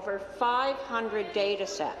released over 500 data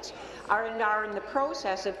sets and are in the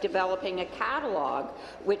process of developing a catalogue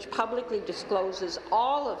which publicly discloses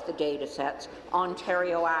all of the data sets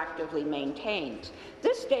Ontario actively maintains.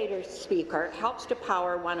 This data, Speaker, helps to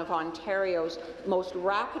power one of Ontario's most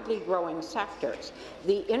rapidly growing sectors,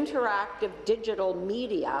 the interactive digital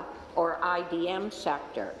media, or IDM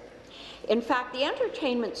sector. In fact, the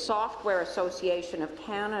Entertainment Software Association of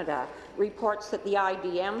Canada reports that the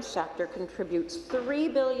IDM sector contributes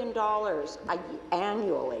 $3 billion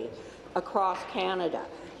annually across Canada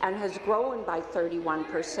and has grown by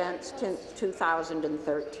 31% since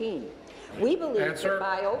 2013. We believe that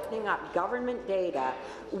by opening up government data,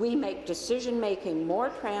 we make decision-making more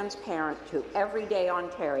transparent to everyday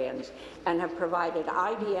Ontarians and have provided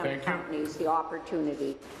IDM companies the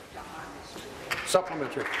opportunity.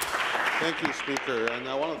 Supplementary. Thank you, Speaker, and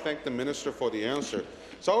I want to thank the Minister for the answer.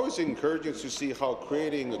 It's always encouraging to see how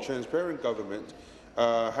creating a transparent government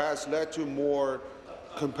has led to a more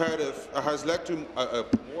competitive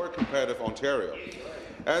Ontario.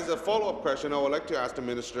 As a follow-up question, I would like to ask the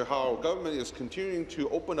Minister how our government is continuing to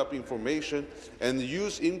open up information and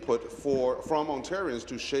use input from Ontarians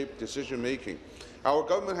to shape decision-making. Our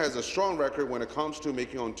government has a strong record when it comes to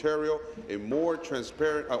making Ontario a more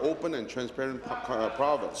transparent, open and transparent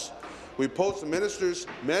province. We post the minister's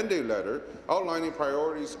mandate letter outlining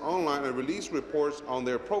priorities online and release reports on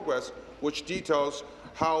their progress, which details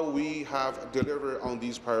how we have delivered on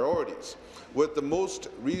these priorities. With the most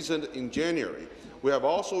recent in January, we have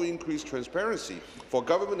also increased transparency for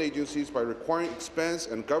government agencies by requiring expense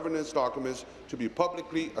and governance documents to be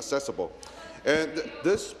publicly accessible. And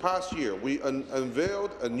this past year, we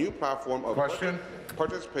unveiled a new platform of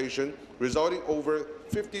participation, resulting over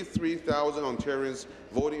 53,000 Ontarians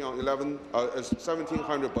voting on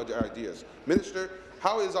 1,700 budget ideas. Minister,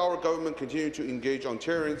 how is our government continuing to engage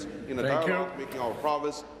Ontarians in a dialogue making our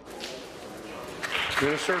province?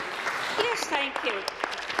 Minister. Yes, thank you.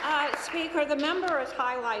 Speaker, the member has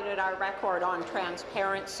highlighted our record on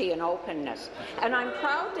transparency and openness, and I'm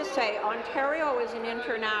proud to say Ontario is an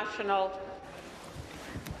international.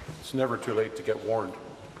 It's never too late to get warned.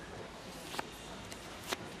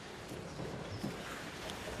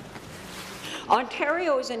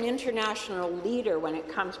 Ontario is an international leader when it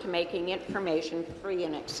comes to making information free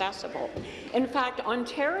and accessible. In fact,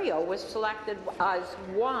 Ontario was selected as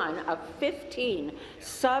one of 15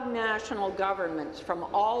 subnational governments from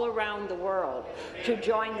all around the world to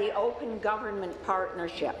join the Open Government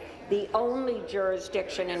Partnership, the only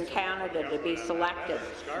jurisdiction in Canada to be selected.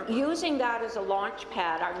 Using that as a launch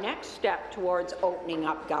pad, our next step towards opening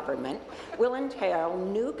up government will entail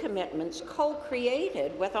new commitments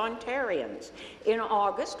co-created with Ontarians. In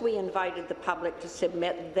August, we invited the public to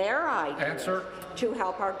submit their ideas to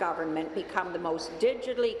help our government become the most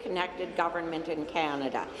digitally connected government in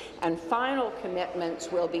Canada. And final commitments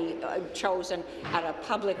will be chosen at a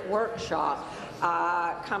public workshop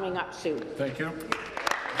coming up soon. Thank you.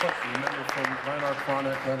 Question, the member from Lanark,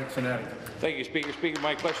 Frontenac, Lennox and Addington. Thank you, Speaker. Speaker,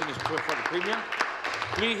 my question is for the Premier.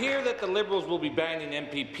 We hear that the Liberals will be banning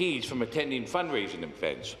MPPs from attending fundraising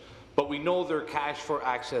events, but we know their Cash for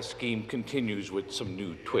Access scheme continues with some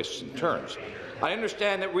new twists and turns. I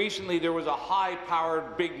understand that recently there was a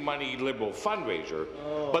high-powered, big-money Liberal fundraiser,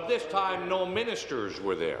 but this time no ministers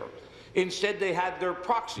were there. Instead, they had their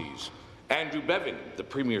proxies, Andrew Bevin, the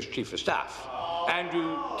Premier's Chief of Staff,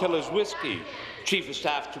 Andrew Teleswiski, Chief of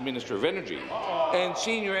Staff to Minister of Energy, and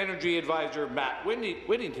Senior Energy Advisor Matt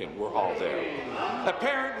Whittington were all there.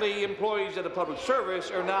 Apparently, employees of the public service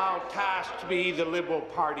are now tasked to be the Liberal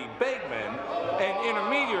Party bagmen and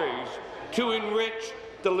intermediaries to enrich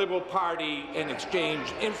the Liberal Party and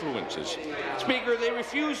exchange influences. Speaker, they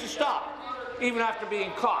refuse to stop, even after being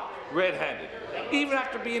caught red-handed, even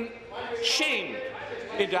after being shamed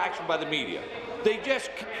into action by the media. They just...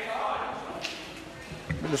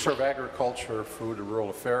 Minister of Agriculture, Food and Rural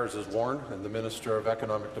Affairs is warned, and the Minister of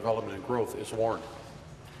Economic Development and Growth is warned.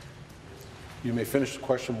 You may finish the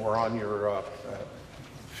question. We're on your...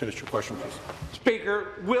 finish your question, please.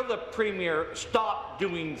 Speaker, will the Premier stop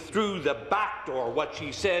doing through the back door what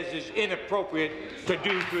she says is inappropriate to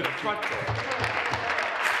do through the front door?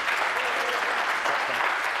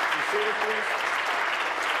 Be seated, please.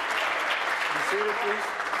 Be seated, please.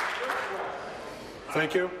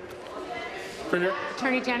 Thank you. Premier.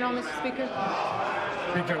 Attorney General, Mr. Speaker.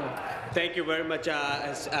 Attorney General. Thank you very much,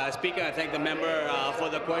 Speaker. I thank the member for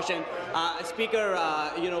the question. Speaker,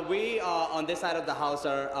 you know, we on this side of the House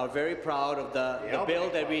are very proud of the bill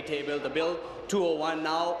that we tabled, the Bill 201,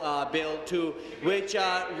 now Bill 2, which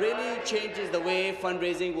really changes the way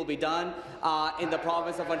fundraising will be done in the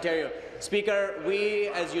province of Ontario. Speaker, we,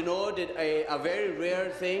 as you know, did a very rare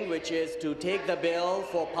thing, which is to take the bill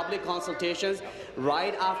for public consultations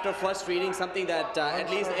right after first reading, something that,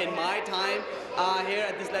 at least in my time here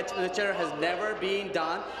at this legislature, has never been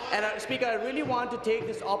done. And Speaker, I really want to take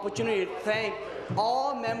this opportunity to thank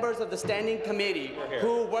all members of the Standing Committee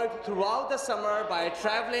who worked throughout the summer by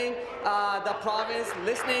traveling the province,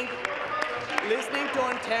 listening to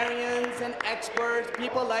Ontarians and experts,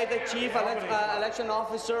 people like the Chief Election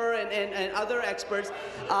Officer and other experts,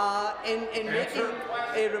 in making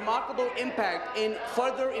a remarkable impact in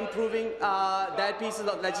further improving that pieces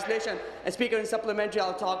of legislation. And Speaker, in supplementary,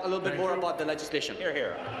 I'll talk a little bit more about the legislation. Hear,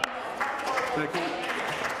 hear. Thank you.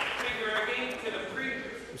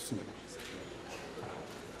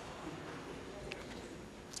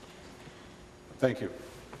 Thank you.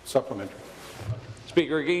 Supplementary.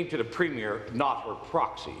 Speaker, again to the Premier, not her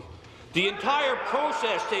proxy. The entire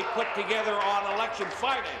process they put together on election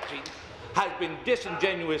financing has been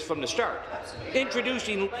disingenuous from the start.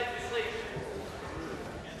 Introducing...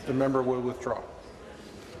 The member will withdraw.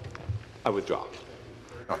 I withdraw.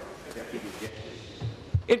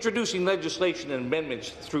 Introducing legislation and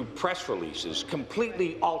amendments through press releases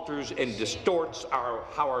completely alters and distorts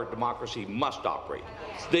how our democracy must operate.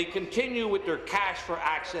 They continue with their cash for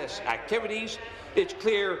access activities. It's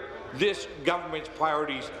clear this government's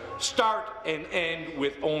priorities start and end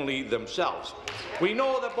with only themselves. We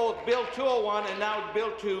know that both Bill 201 and now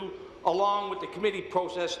Bill 2, along with the committee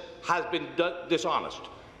process, has been dishonest.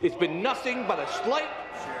 It's been nothing but a slight...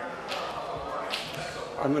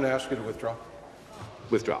 I'm going to ask you to withdraw.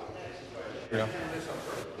 Withdraw. Yeah.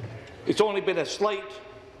 It's only been a sleight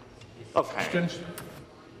of hands.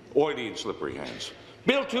 Oily and slippery hands.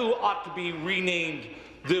 Bill 2 ought to be renamed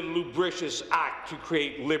the Lubricious Act to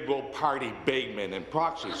create Liberal Party bagmen and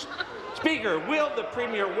proxies. Speaker, will the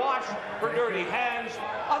Premier wash her dirty hands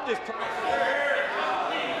of this...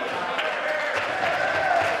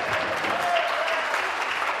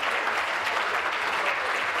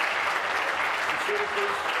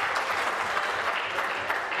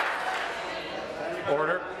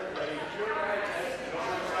 Order.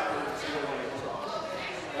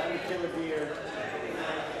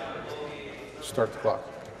 Start the clock.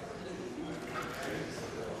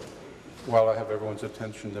 While I have everyone's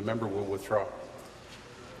attention, the member will withdraw.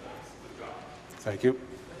 Thank you.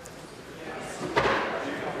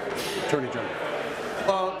 Attorney General.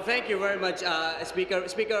 Well, thank you very much, Speaker.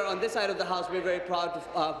 Speaker, on this side of the House, we're very proud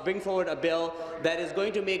to bring forward a bill that is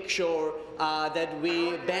going to make sure that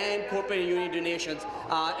we ban corporate union donations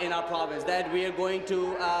in our province, that we are going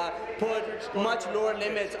to put much lower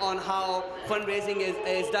limits on how fundraising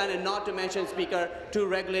is done, and not to mention, Speaker, to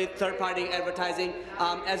regulate third-party advertising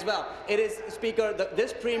as well. It is, Speaker,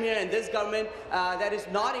 this Premier and this government that is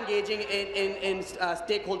not engaging in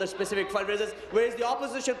stakeholder-specific fundraisers, whereas the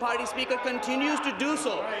opposition party, Speaker, continues to do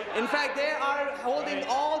so. In fact, they are holding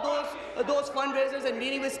all those fundraisers and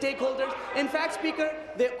meeting with stakeholders. In fact, Speaker,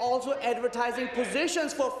 they're also advertising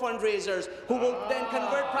positions for fundraisers who will then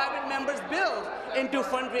convert private members' bills into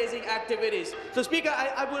fundraising activities. So, Speaker,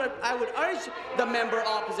 I would urge the member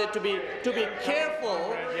opposite to be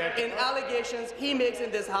careful in allegations he makes in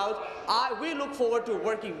this House. We look forward to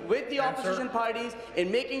working with the opposition parties in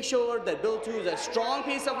making sure that Bill 2 is a strong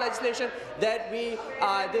piece of legislation, that we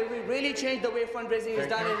really change the way fundraising is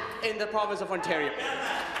done in the province of Ontario.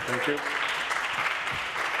 Thank you.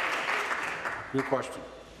 New question.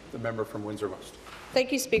 The member from Windsor West.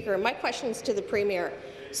 Thank you, Speaker. My question is to the Premier.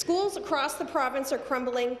 Schools across the province are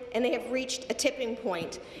crumbling, and they have reached a tipping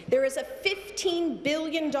point. There is a $15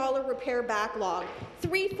 billion repair backlog,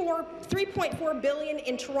 $3.4 billion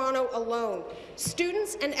in Toronto alone.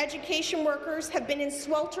 Students and education workers have been in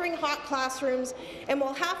sweltering hot classrooms and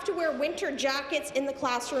will have to wear winter jackets in the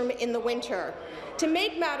classroom in the winter. To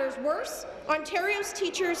make matters worse, Ontario's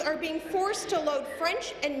teachers are being forced to load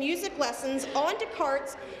French and music lessons onto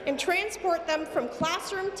carts and transport them from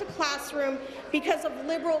classroom to classroom because of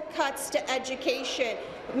Liberal cuts to education.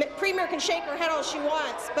 Premier can shake her head all she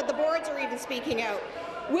wants, but the boards are even speaking out.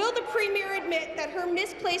 Will the Premier admit that her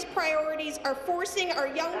misplaced priorities are forcing our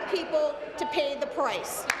young people to pay the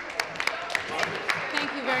price?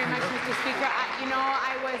 Thank you very much, Mr. Speaker.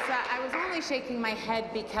 I was only shaking my head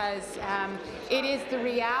because it is the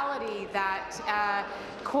reality that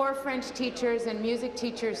core French teachers and music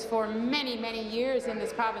teachers for many, many years in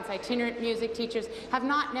this province, itinerant music teachers, have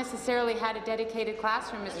not necessarily had a dedicated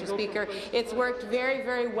classroom, Mr. Speaker. It's worked very,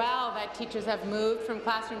 very well that teachers have moved from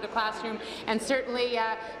classroom to classroom, and certainly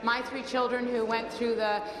my 3 children who went through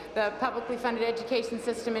the publicly funded education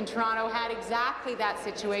system in Toronto had exactly that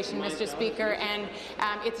situation, Mr. Speaker, and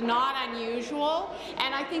it's not unusual.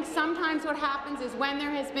 And I think sometimes what happens is when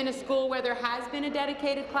there has been a school where there has been a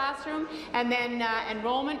dedicated classroom, and then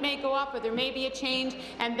enrollment may go up, or there may be a change,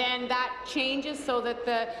 and then that changes so that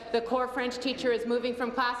the core French teacher is moving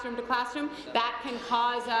from classroom to classroom, that can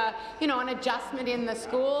cause an adjustment in the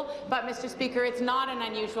school. But, Mr. Speaker, it's not an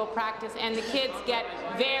unusual practice, and the kids get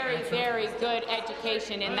very, very good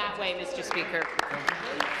education in that way, Mr. Speaker.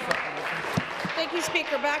 Thank you,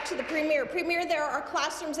 Speaker. Back to the Premier. Premier, there are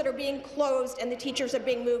classrooms that are being closed and the teachers are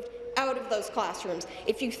being moved out of those classrooms.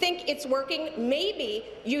 If you think it's working, maybe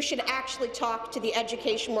you should actually talk to the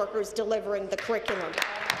education workers delivering the curriculum.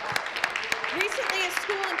 Recently, a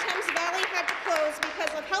school in Thames Valley had to close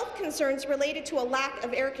because of health concerns related to a lack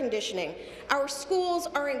of air conditioning. Our schools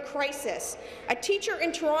are in crisis. A teacher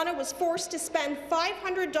in Toronto was forced to spend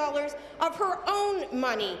 $500 of her own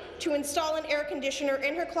money to install an air conditioner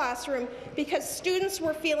in her classroom because students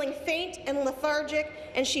were feeling faint and lethargic,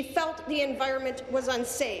 and she felt the environment was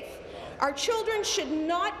unsafe. Our children should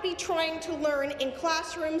not be trying to learn in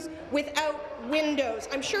classrooms without windows.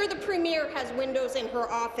 I'm sure the Premier has windows in her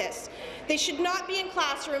office. They should not be in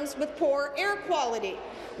classrooms with poor air quality.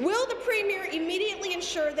 Will the Premier immediately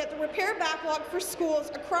ensure that the repair backlog for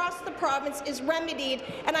schools across the province is remedied?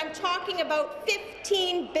 And I'm talking about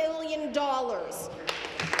 $15 billion. Mr.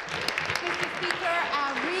 Speaker,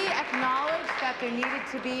 we acknowledge that there needed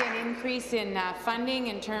to be an increase in funding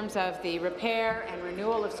in terms of the repair and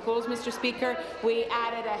renewal of schools, Mr. Speaker. We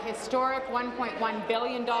added a historic $1.1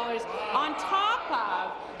 billion on top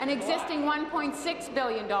of an existing $1.6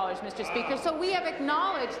 billion, Mr. Speaker. So we have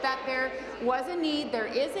acknowledged that there was a need, there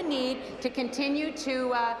is a need to continue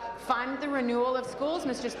to fund the renewal of schools,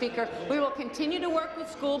 Mr. Speaker. We will continue to work with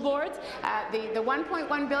school boards. The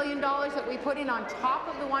 $1.1 billion that we put in on top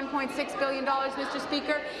of the $1.6 billion, Mr.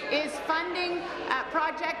 Speaker, is funding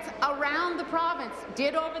projects around the province,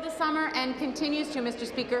 did over the summer and continues to, Mr.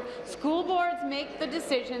 Speaker. School boards make the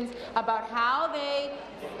decisions about how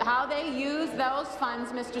they use those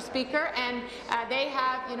funds, Mr. Speaker, and they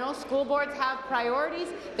have, school boards have priorities.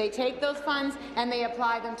 They take those funds and they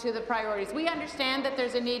apply them to the priorities. We understand that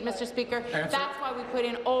there's a need, Mr. Speaker. That's why we put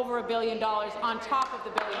in over $1 billion on top of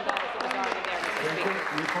the $1 billion that was already there, Mr.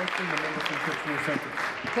 Speaker.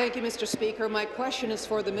 Thank you, Mr. Speaker. My question is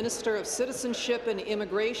for the Minister of Citizenship and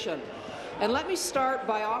Immigration. And let me start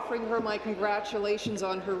by offering her my congratulations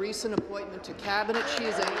on her recent appointment to Cabinet.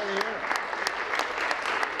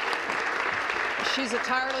 She's a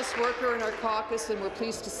tireless worker in our caucus, and we're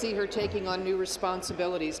pleased to see her taking on new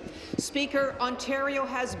responsibilities. Speaker, Ontario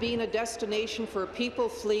has been a destination for people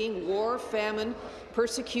fleeing war, famine,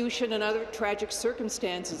 persecution and other tragic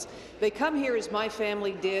circumstances. They come here, as my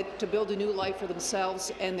family did, to build a new life for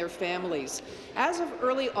themselves and their families. As of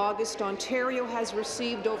early August, Ontario has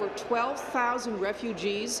received over 12,000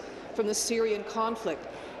 refugees from the Syrian conflict,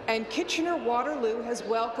 and Kitchener-Waterloo has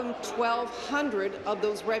welcomed 1,200 of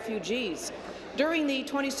those refugees. During the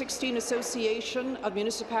 2016 Association of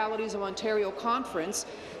Municipalities of Ontario conference,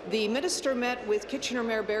 the minister met with Kitchener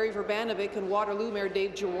Mayor Barry Verbanovic and Waterloo Mayor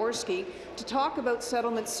Dave Jaworski to talk about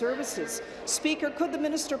settlement services. Speaker, could the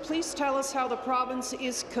minister please tell us how the province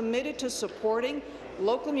is committed to supporting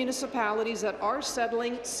local municipalities that are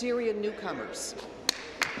settling Syrian newcomers?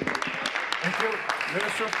 Thank you.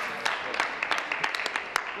 Minister.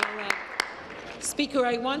 Speaker,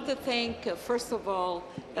 I want to thank, first of all,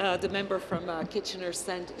 the member from Kitchener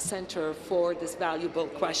Centre for this valuable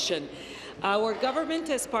question. Our government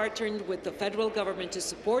has partnered with the federal government to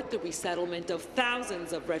support the resettlement of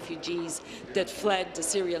thousands of refugees that fled the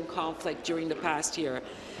Syrian conflict during the past year.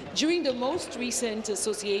 During the most recent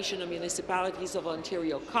Association of Municipalities of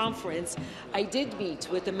Ontario conference, I did meet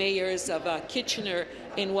with the mayors of Kitchener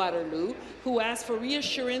and Waterloo, who asked for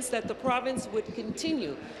reassurance that the province would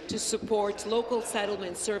continue to support local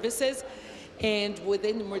settlement services and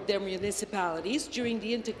within their municipalities during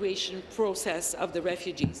the integration process of the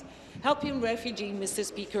refugees. Helping refugees, Mr.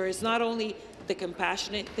 Speaker, is not only the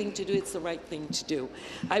compassionate thing to do, it's the right thing to do.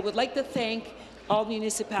 I would like to thank all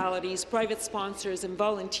municipalities, private sponsors and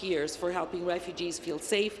volunteers for helping refugees feel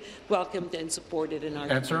safe, welcomed and supported in our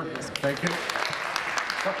communities. Thank you.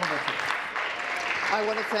 I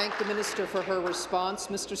want to thank the Minister for her response.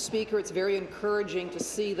 Mr. Speaker, it's very encouraging to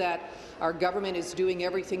see that our government is doing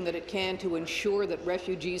everything that it can to ensure that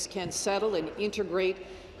refugees can settle and integrate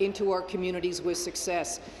into our communities with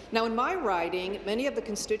success. Now, in my riding, many of the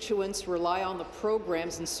constituents rely on the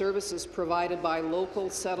programs and services provided by local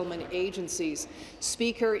settlement agencies.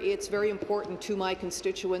 Speaker, it's very important to my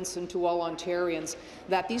constituents and to all Ontarians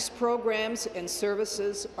that these programs and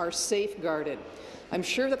services are safeguarded. I'm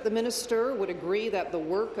sure that the minister would agree that the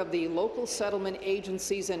work of the local settlement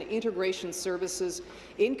agencies and integration services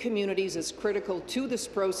in communities is critical to this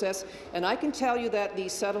process, and I can tell you that the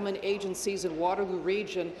settlement agencies in Waterloo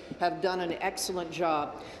Region have done an excellent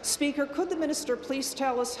job. Speaker, could the minister please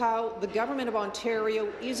tell us how the Government of Ontario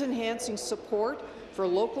is enhancing support for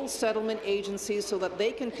local settlement agencies so that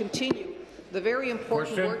they can continue the very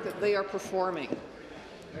important work that they are performing?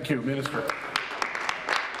 Thank you, Minister.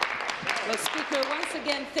 Well, Speaker, once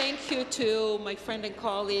again, thank you to my friend and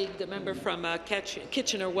colleague, the member from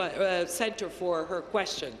Kitchener Centre, for her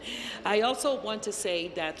question. I also want to say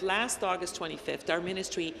that last August 25th, our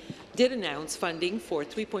ministry did announce funding for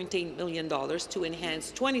 $3.8 million to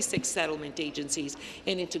enhance 26 settlement agencies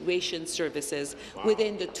and integration services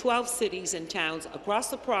within the 12 cities and towns across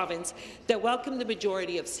the province that welcome the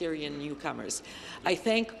majority of Syrian newcomers. I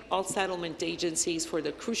thank all settlement agencies for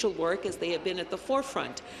the crucial work, as they have been at the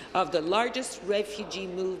forefront of the largest refugee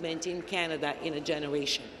movement in Canada in a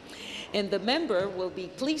generation. And the member will be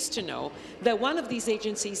pleased to know that one of these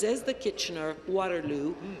agencies is the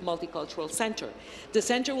Kitchener-Waterloo Multicultural Centre. The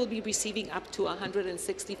centre will be receiving up to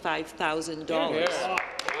 $165,000.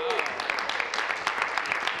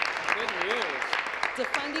 The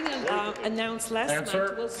funding announced last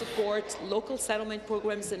month will support local settlement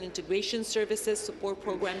programs and integration services, support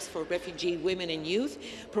programs for refugee women and youth,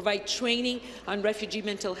 provide training on refugee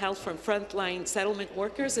mental health from frontline settlement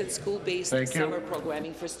workers, and school-based summer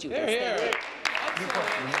programming for students. Yes,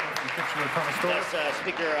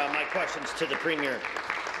 Speaker, my question's to the Premier.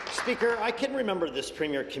 Speaker, I can remember this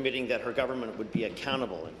Premier committing that her government would be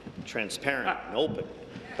accountable and transparent and open.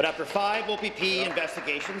 But after 5 OPP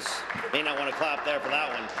investigations, may not want to clap there for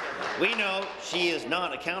that one, we know she is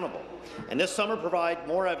not accountable. And this summer provide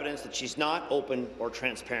more evidence that she's not open or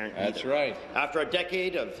transparent either. That's right. After a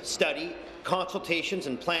decade of study, consultations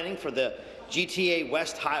and planning for the GTA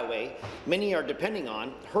West Highway many are depending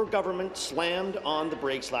on, her government slammed on the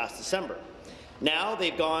brakes last December. Now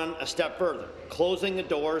they've gone a step further, closing the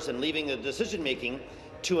doors and leaving the decision-making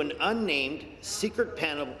to an unnamed secret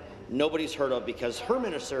panel nobody's heard of because her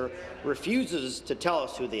minister refuses to tell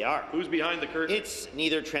us who they are. Who's behind the curtain? It's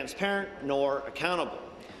neither transparent nor accountable.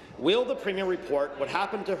 Will the Premier report what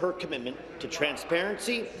happened to her commitment to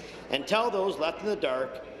transparency and tell those left in the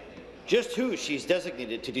dark just who she's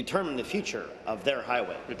designated to determine the future of their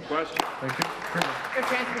highway? Good question. Thank you.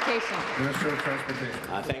 Transportation. Minister of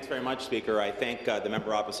Transportation. Thanks very much, Speaker. I thank the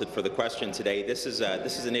member opposite for the question today. This is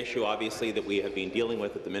an issue, obviously, that we have been dealing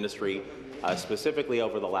with at the ministry specifically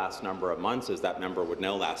over the last number of months. As that member would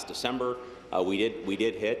know, last December we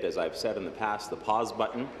did hit, as I've said in the past, the pause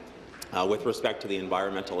button with respect to the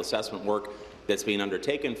environmental assessment work that's being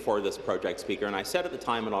undertaken for this project, Speaker. And I said at the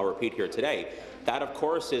time, and I'll repeat here today, that of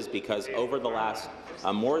course is because over the last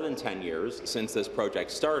more than 10 years since this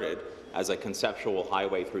project started as a conceptual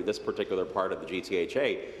highway through this particular part of the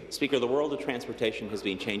GTHA, Speaker, the world of transportation has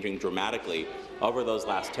been changing dramatically over those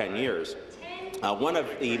last 10 years. One of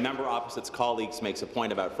the member opposite's colleagues makes a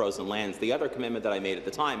point about frozen lands. The other commitment that I made at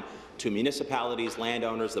the time to municipalities,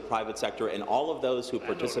 landowners, the private sector, and all of those who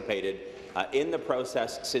participated in the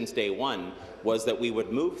process since day one was that we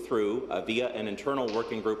would move through via an internal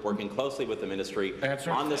working group working closely with the ministry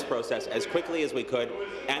on this process as quickly as we could,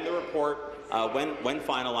 and the report, when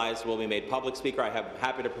finalized, will be made public. Speaker, I am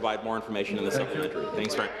happy to provide more information in the supplementary.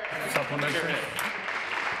 Thanks very much.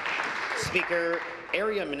 Speaker,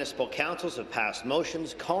 area municipal councils have passed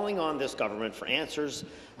motions calling on this government for answers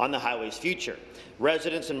on the highway's future.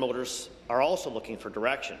 Residents and motorists are also looking for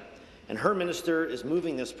direction, and her minister is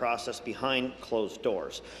moving this process behind closed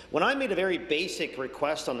doors. When I made a very basic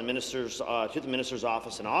request on the minister's, to the minister's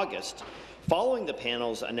office in August, following the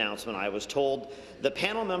panel's announcement, I was told the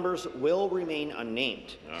panel members will remain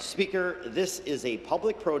unnamed. Speaker, this is a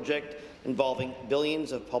public project involving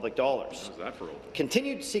billions of public dollars.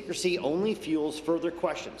 Continued secrecy only fuels further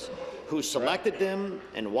questions. Who selected them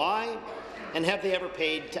and why? And have they ever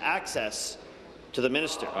paid to access to the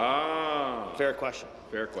minister? Fair question.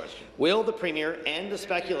 Fair question. Will the Premier end the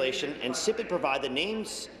speculation and simply provide the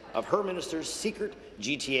names of her minister's secret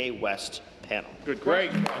GTA West panel? Good.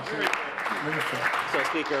 Great. So,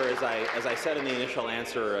 Speaker, as I said in the initial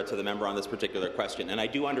answer to the member on this particular question, and I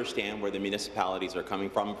do understand where the municipalities are coming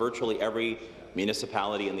from, virtually every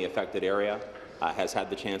municipality in the affected area has had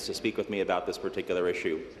the chance to speak with me about this particular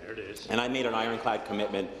issue. There it is. And I made an ironclad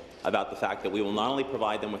commitment about the fact that we will not only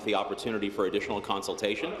provide them with the opportunity for additional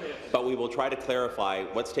consultation, but we will try to clarify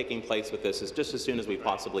what's taking place with this just as soon as we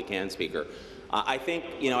possibly can, Speaker. I think,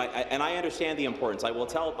 and I understand the importance. I will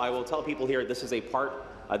tell people here this is a part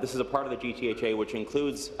of the GTHA, which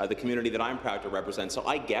includes the community that I'm proud to represent. So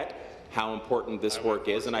I get how important this work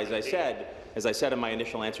is, and as I said in my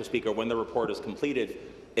initial answer, Speaker, when the report is completed,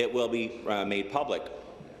 it will be made public.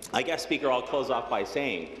 I guess, Speaker, I'll close off by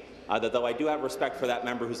saying that though I do have respect for that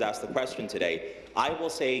member who's asked the question today, I will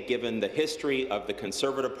say, given the history of the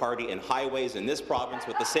Conservative Party and highways in this province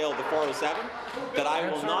with the sale of the 407, that I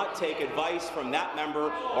will not take advice from that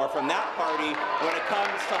member or from that party when it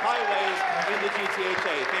comes to highways in the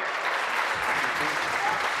GTHA.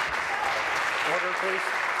 Order, please.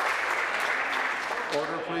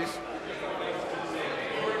 Order, please.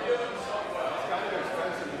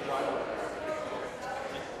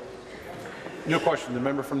 New question, the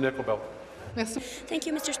member from Nickel Belt. Thank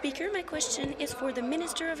you, Mr. Speaker. My question is for the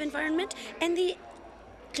Minister of Environment and the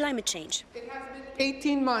Climate Change. It has been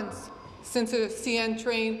 18 months since a CN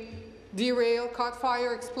train derailed, caught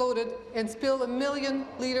fire, exploded, and spilled 1 million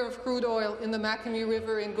litres of crude oil in the Makemie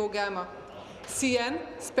River in Gogama. CN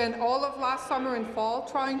spent all of last summer and fall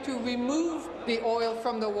trying to remove the oil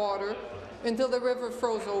from the water until the river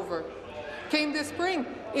froze over. Came this spring,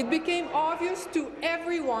 it became obvious to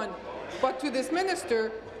everyone, but to this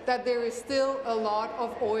minister, that there is still a lot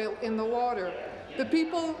of oil in the water. The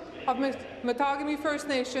people of Matagami First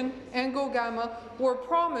Nation and Gogama were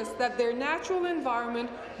promised that their natural environment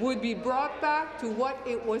would be brought back to what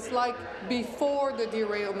it was like before the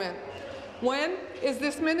derailment. When is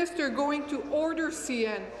this minister going to order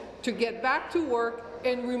CN to get back to work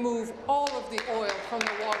and remove all of the oil from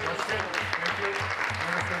the water?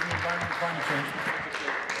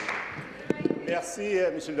 Merci,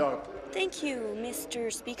 Monsieur le Président. Thank you,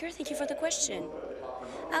 Mr. Speaker. Thank you for the question.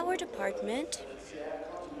 Our department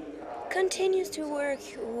continues to work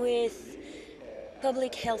with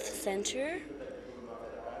Public Health Center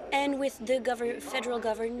and with the federal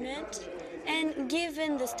government, and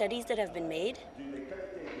given the studies that have been made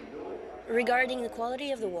regarding the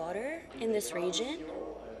quality of the water in this region,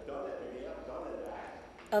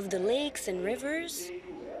 of the lakes and rivers,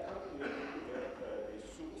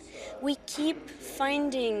 we keep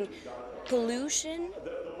finding pollution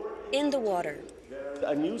in the water.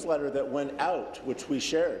 A newsletter that went out, which we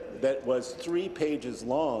shared, that was 3 pages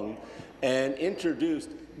long and introduced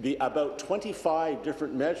about 25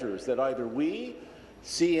 different measures that either we,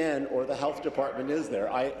 CN, or the health department is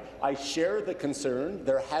there. I share the concern.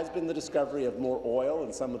 There has been the discovery of more oil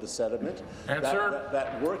in some of the sediment.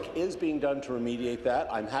 That work is being done to remediate that.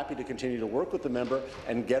 I'm happy to continue to work with the member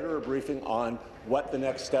and get her a briefing on what the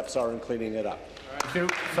next steps are in cleaning it up. Thank you.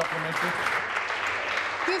 Supplementary.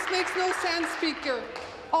 This makes no sense, Speaker.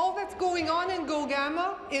 All that's going on in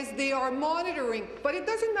Gogama is they are monitoring, but it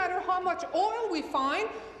doesn't matter how much oil we find.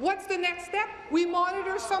 What's the next step? We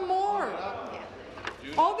monitor some more.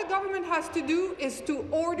 All the government has to do is to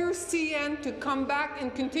order CN to come back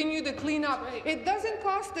and continue the cleanup. It doesn't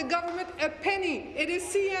cost the government a penny. It is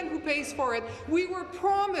CN who pays for it. We were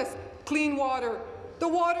promised clean water. The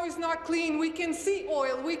water is not clean. We can see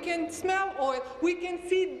oil. We can smell oil. We can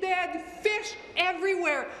see dead fish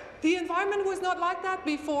everywhere. The environment was not like that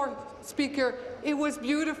before, Speaker. It was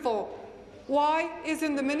beautiful. Why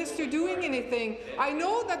isn't the minister doing anything? I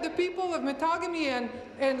know that the people of Matagami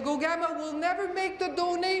and Gogama will never make the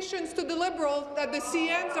donations to the Liberals that the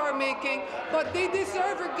CNs are making, but they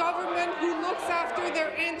deserve a government who looks after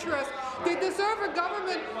their interests. They deserve a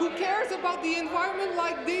government who cares about the environment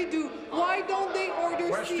like they do. Why don't they order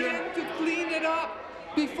CN to clean it up?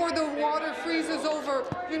 before the water freezes over.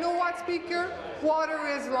 You know what, Speaker? Water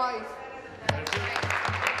is life.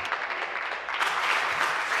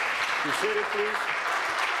 Be seated, please.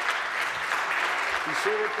 Be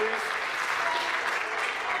seated, please.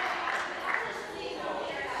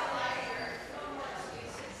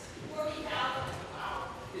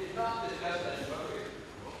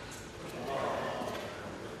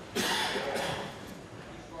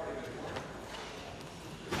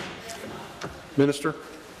 Minister.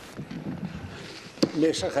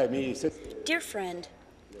 Dear friend,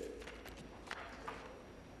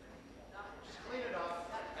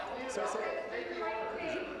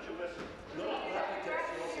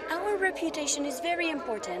 our reputation is very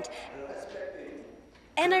important,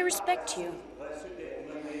 and I respect you.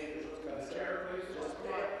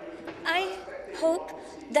 I hope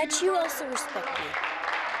that you also respect me.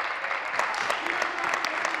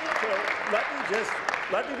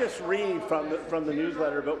 Let me just read from the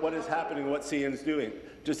newsletter about what is happening and what CN is doing.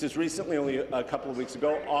 Just as recently, only a couple of weeks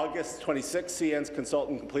ago, August 26, CN's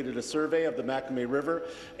consultant completed a survey of the Macamé River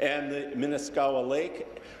and the Miniskawa Lake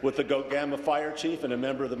with the Gogama Fire Chief and a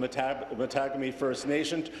member of the Matagami First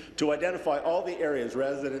Nation to identify all the areas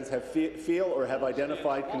residents have feel or have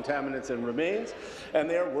identified contaminants and remains, and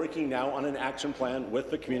they are working now on an action plan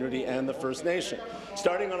with the community and the First Nation.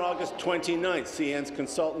 Starting on August 29th, CN's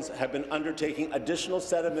consultants have been undertaking additional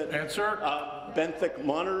sediment benthic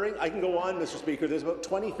monitoring. I can go on, Mr. Speaker. There's about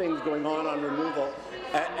 20 things going on removal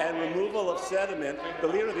and removal of sediment. The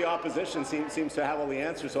Leader of the Opposition seems to have all the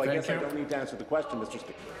answers, so I guess I don't need to answer the question, Mr.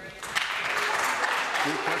 Speaker.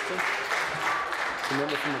 Any questions? The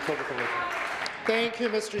member from the Etobicoke. Thank you,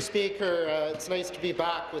 Mr. Speaker. It's nice to be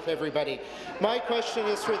back with everybody. My question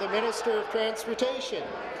is for the Minister of Transportation.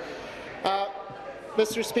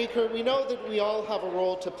 Mr. Speaker, we know that we all have a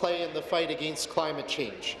role to play in the fight against climate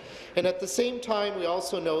change. And at the same time, we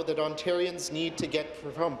also know that Ontarians need to get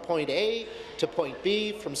from point A to point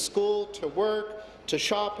B, from school to work to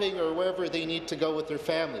shopping or wherever they need to go with their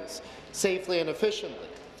families, safely and efficiently.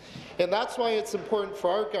 And that's why it's important for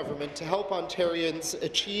our government to help Ontarians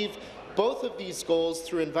achieve both of these goals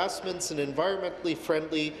through investments in environmentally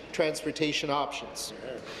friendly transportation options.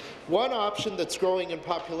 One option that's growing in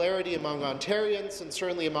popularity among Ontarians and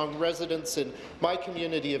certainly among residents in my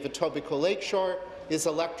community of Etobicoke Lakeshore is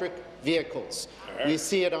electric vehicles. We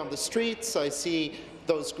see it on the streets. I see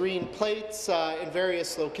those green plates in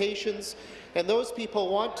various locations. And those people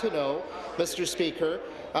want to know, Mr. Speaker,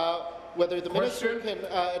 whether the Minister can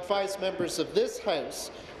advise members of this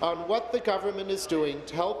House on what the government is doing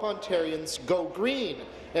to help Ontarians go green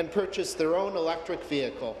and purchase their own electric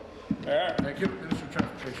vehicle. Thank you. Minister of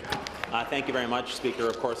Transportation. Thank you very much, Speaker.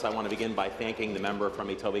 Of course, I want to begin by thanking the member from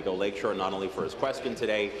Etobicoke Lakeshore not only for his question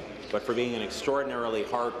today, but for being an extraordinarily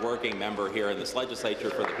hard-working member here in this legislature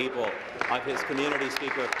for the people of his community,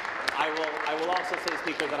 Speaker. I will also say,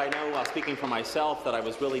 Speaker, that I know, speaking for myself, that I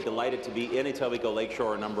was really delighted to be in Etobicoke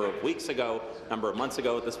Lakeshore a number of months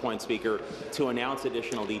ago at this point, Speaker, to announce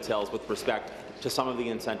additional details with respect to some of the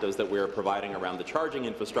incentives that we are providing around the charging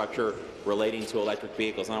infrastructure relating to electric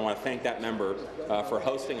vehicles. And I want to thank that member for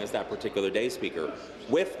hosting us that particular day, Speaker.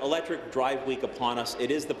 With Electric Drive Week upon us, it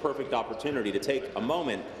is the perfect opportunity to take a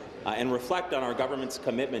moment and reflect on our government's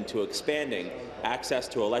commitment to expanding access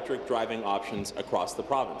to electric driving options across the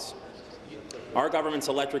province. Our government's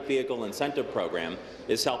electric vehicle incentive program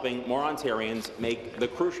is helping more Ontarians make the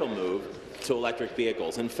crucial move to electric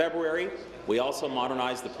vehicles. In February, we also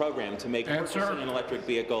modernized the program to make purchasing an electric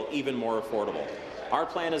vehicle even more affordable. Our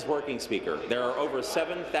plan is working, Speaker. There are over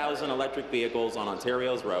 7,000 electric vehicles on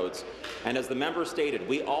Ontario's roads, and as the member stated,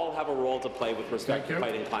 we all have a role to play with respect to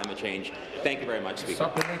fighting climate change. Thank you very much, Speaker.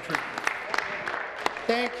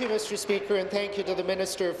 Thank you, Mr. Speaker, and thank you to the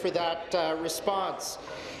Minister for that response.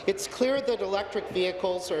 It's clear that electric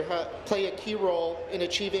vehicles play a key role in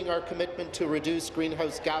achieving our commitment to reduce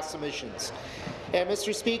greenhouse gas emissions. And,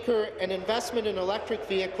 Mr. Speaker, an investment in electric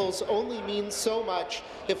vehicles only means so much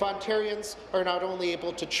if Ontarians are not only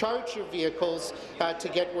able to charge their vehicles to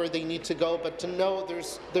get where they need to go, but to know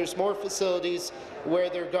there's more facilities where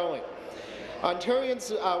they're going.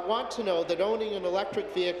 Ontarians want to know that owning an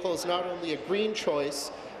electric vehicle is not only a green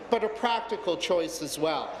choice, but a practical choice as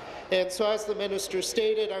well. And so, as the Minister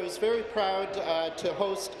stated, I was very proud to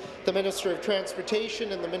host the Minister of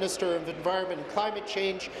Transportation and the Minister of Environment and Climate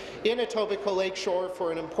Change in Etobicoke Lakeshore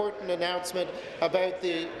for an important announcement about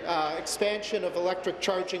the expansion of electric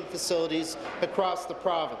charging facilities across the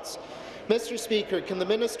province. Mr. Speaker, can the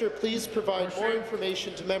Minister please provide more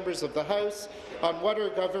information to members of the House on what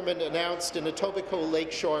our government announced in Etobicoke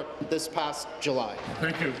Lakeshore this past July?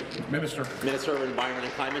 Thank you. Minister. Minister of Environment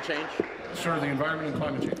and Climate Change. Sir, the Environment and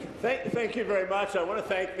Climate Change. Thank you very much. I want to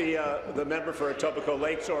thank the member for Etobicoke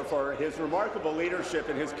Lakeshore for his remarkable leadership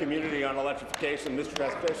in his community on electrification, Mr.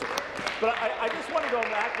 Transportation. But I just want to go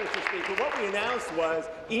back, Mr. Speaker. What we announced was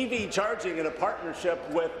EV charging in a partnership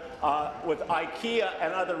with IKEA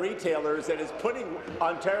and other retailers that is putting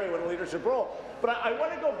Ontario in a leadership role. But I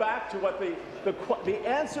want to go back to what the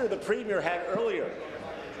answer the Premier had earlier.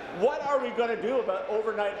 What are we going to do about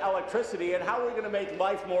overnight electricity, and how are we going to make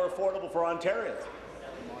life more affordable for Ontarians?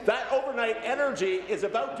 That overnight energy is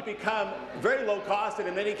about to become very low cost and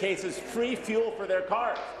in many cases free fuel for their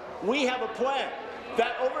cars. We have a plan.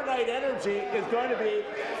 That overnight energy is going to be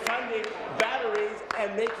funding batteries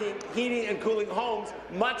and making heating and cooling homes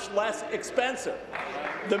much less expensive.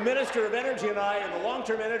 The Minister of Energy and I, and the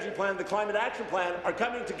Long-Term Energy Plan, the Climate Action Plan, are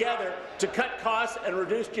coming together to cut costs and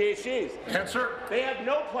reduce GHGs. Answer. They have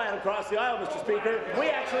no plan across the aisle, Mr. Speaker. We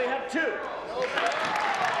actually have two.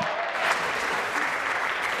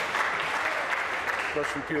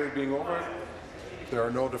 Question period being over. There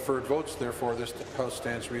are no deferred votes. Therefore, this House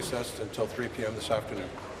stands recessed until 3 p.m. this afternoon.